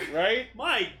ever! Right?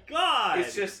 My God!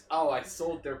 It's just, I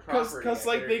sold their property. Because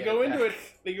like they go into it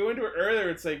earlier.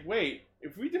 It's like, wait,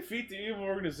 if we defeat the evil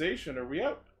organization, are we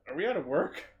out of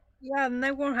work? Yeah, and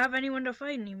they won't have anyone to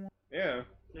fight anymore. Yeah.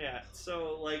 Yeah.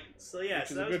 So Which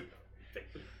that is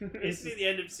was basically the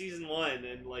end of season 1,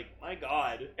 and like, my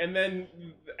God. And then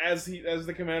as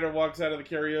the commander walks out of the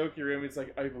karaoke room, it's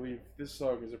like, I believe this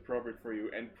song is appropriate for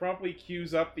you, and promptly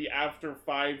cues up the After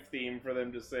 5 theme for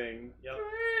them to sing. Yep.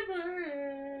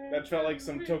 That felt like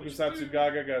some Tokusatsu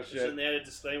Gaga shit. And they had a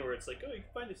disclaimer where it's like, oh, you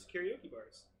can find this at karaoke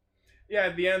bars. Yeah,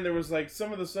 at the end there was like,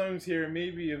 some of the songs here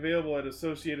may be available at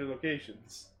associated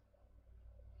locations.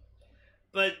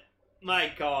 But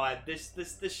my God, this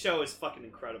show is fucking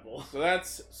incredible. So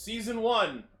that's season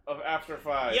 1 of After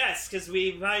 5. Yes, because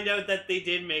we find out that they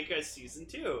did make a season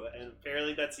 2, and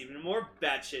apparently that's even more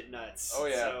batshit nuts. Oh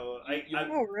yeah. So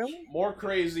Oh really? More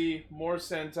crazy, more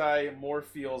Sentai, more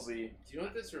feelsy. Do you know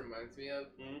what this reminds me of?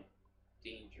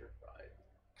 Danger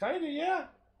 5. Kinda, yeah.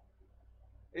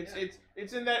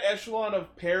 It's in that echelon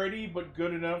of parody, but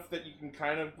good enough that you can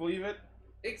kind of believe it.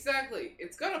 Exactly.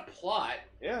 It's got a plot.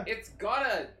 Yeah. It's got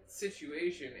a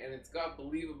situation, and it's got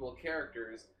believable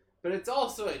characters, but it's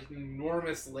also an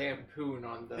enormous lampoon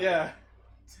on the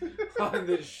on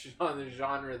the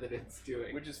genre that it's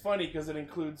doing. Which is funny because it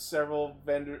includes several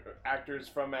actors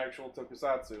from actual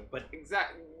Tokusatsu. But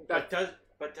exactly. But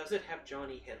does it have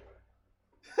Johnny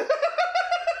Hitler?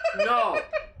 No,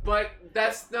 but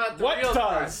that's not the What real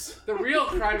does? crime. The real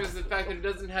crime is the fact that it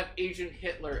doesn't have Agent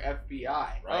Hitler FBI,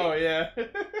 right? Oh yeah.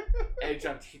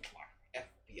 Agent Hitler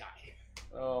FBI.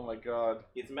 Oh my God.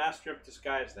 He's master of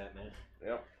disguise, that man.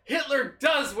 Yep. Hitler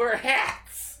does wear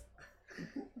hats.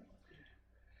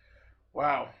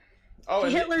 Wow. Oh,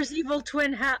 and Hitler's evil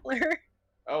twin Hatler.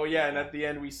 oh yeah, and at the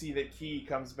end we see that Key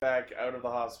comes back out of the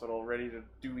hospital, ready to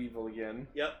do evil again.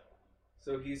 Yep.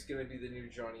 So he's gonna be the new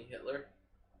Johnny Hitler.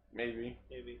 Maybe.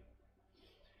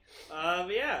 But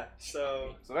yeah,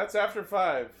 so that's After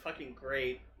 5. fucking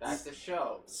great. That's the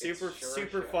show. Super It's sure a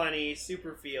show. funny,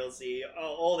 super feelsy.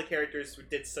 All the characters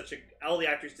all the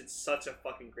actors did such a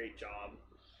fucking great job.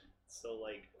 So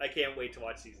like, I can't wait to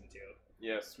watch season 2.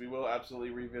 Yes, we will absolutely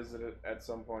revisit it at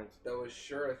some point. That was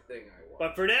sure a thing I want.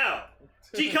 But for now,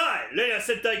 Jikai Leia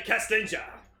Sentai Cast Ninja.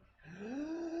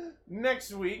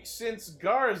 Next week, since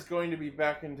Gar is going to be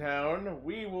back in town,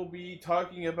 we will be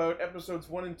talking about episodes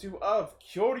 1 and 2 of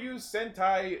Kyoryu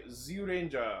Sentai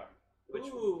Zyuranger. Which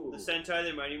the Sentai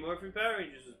the Mighty Morphin Power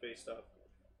Rangers was based off.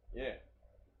 Yeah.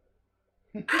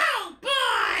 Oh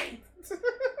boy!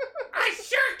 I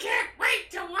sure can't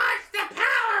wait to watch the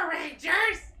Power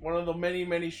Rangers! One of the many,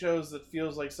 many shows that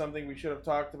feels like something we should have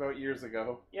talked about years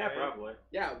ago. Yeah, probably.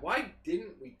 Yeah, why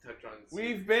didn't we touch on this?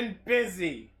 We've been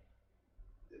busy.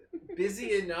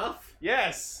 Busy enough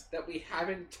Yes. that we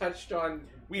haven't touched on...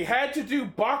 We had to do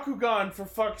Bakugan, for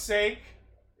fuck's sake.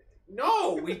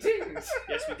 No, we didn't!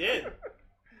 Yes, we did.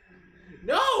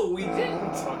 No, we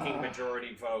didn't! Fucking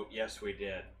majority vote. Yes, we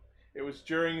did. It was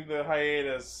during the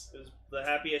hiatus, It was the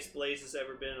happiest Blaze has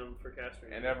ever been on for Cast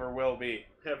Ranger. and ever will be.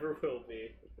 Ever will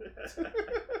be.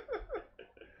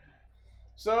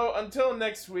 So, until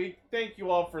next week, thank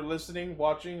you all for listening,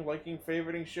 watching, liking,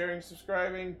 favoriting, sharing,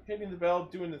 subscribing, hitting the bell,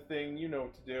 doing the thing, you know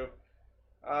what to do.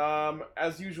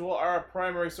 As usual, our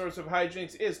primary source of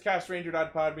hijinks is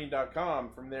castranger.podbean.com.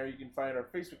 From there you can find our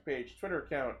Facebook page, Twitter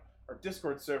account, our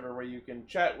Discord server where you can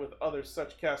chat with other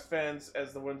such cast fans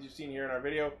as the ones you've seen here in our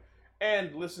video,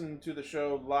 and listen to the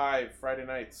show live Friday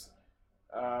nights.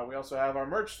 We also have our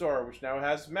merch store, which now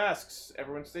has masks.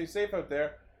 Everyone stay safe out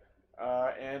there.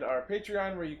 And our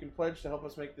Patreon, where you can pledge to help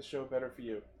us make the show better for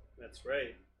you. That's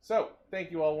right. So, thank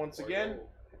you all once again,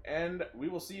 and we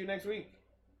will see you next week.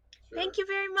 Thank you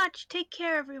very much. Take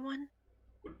care, everyone.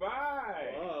 Goodbye.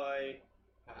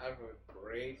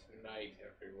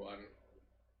 one.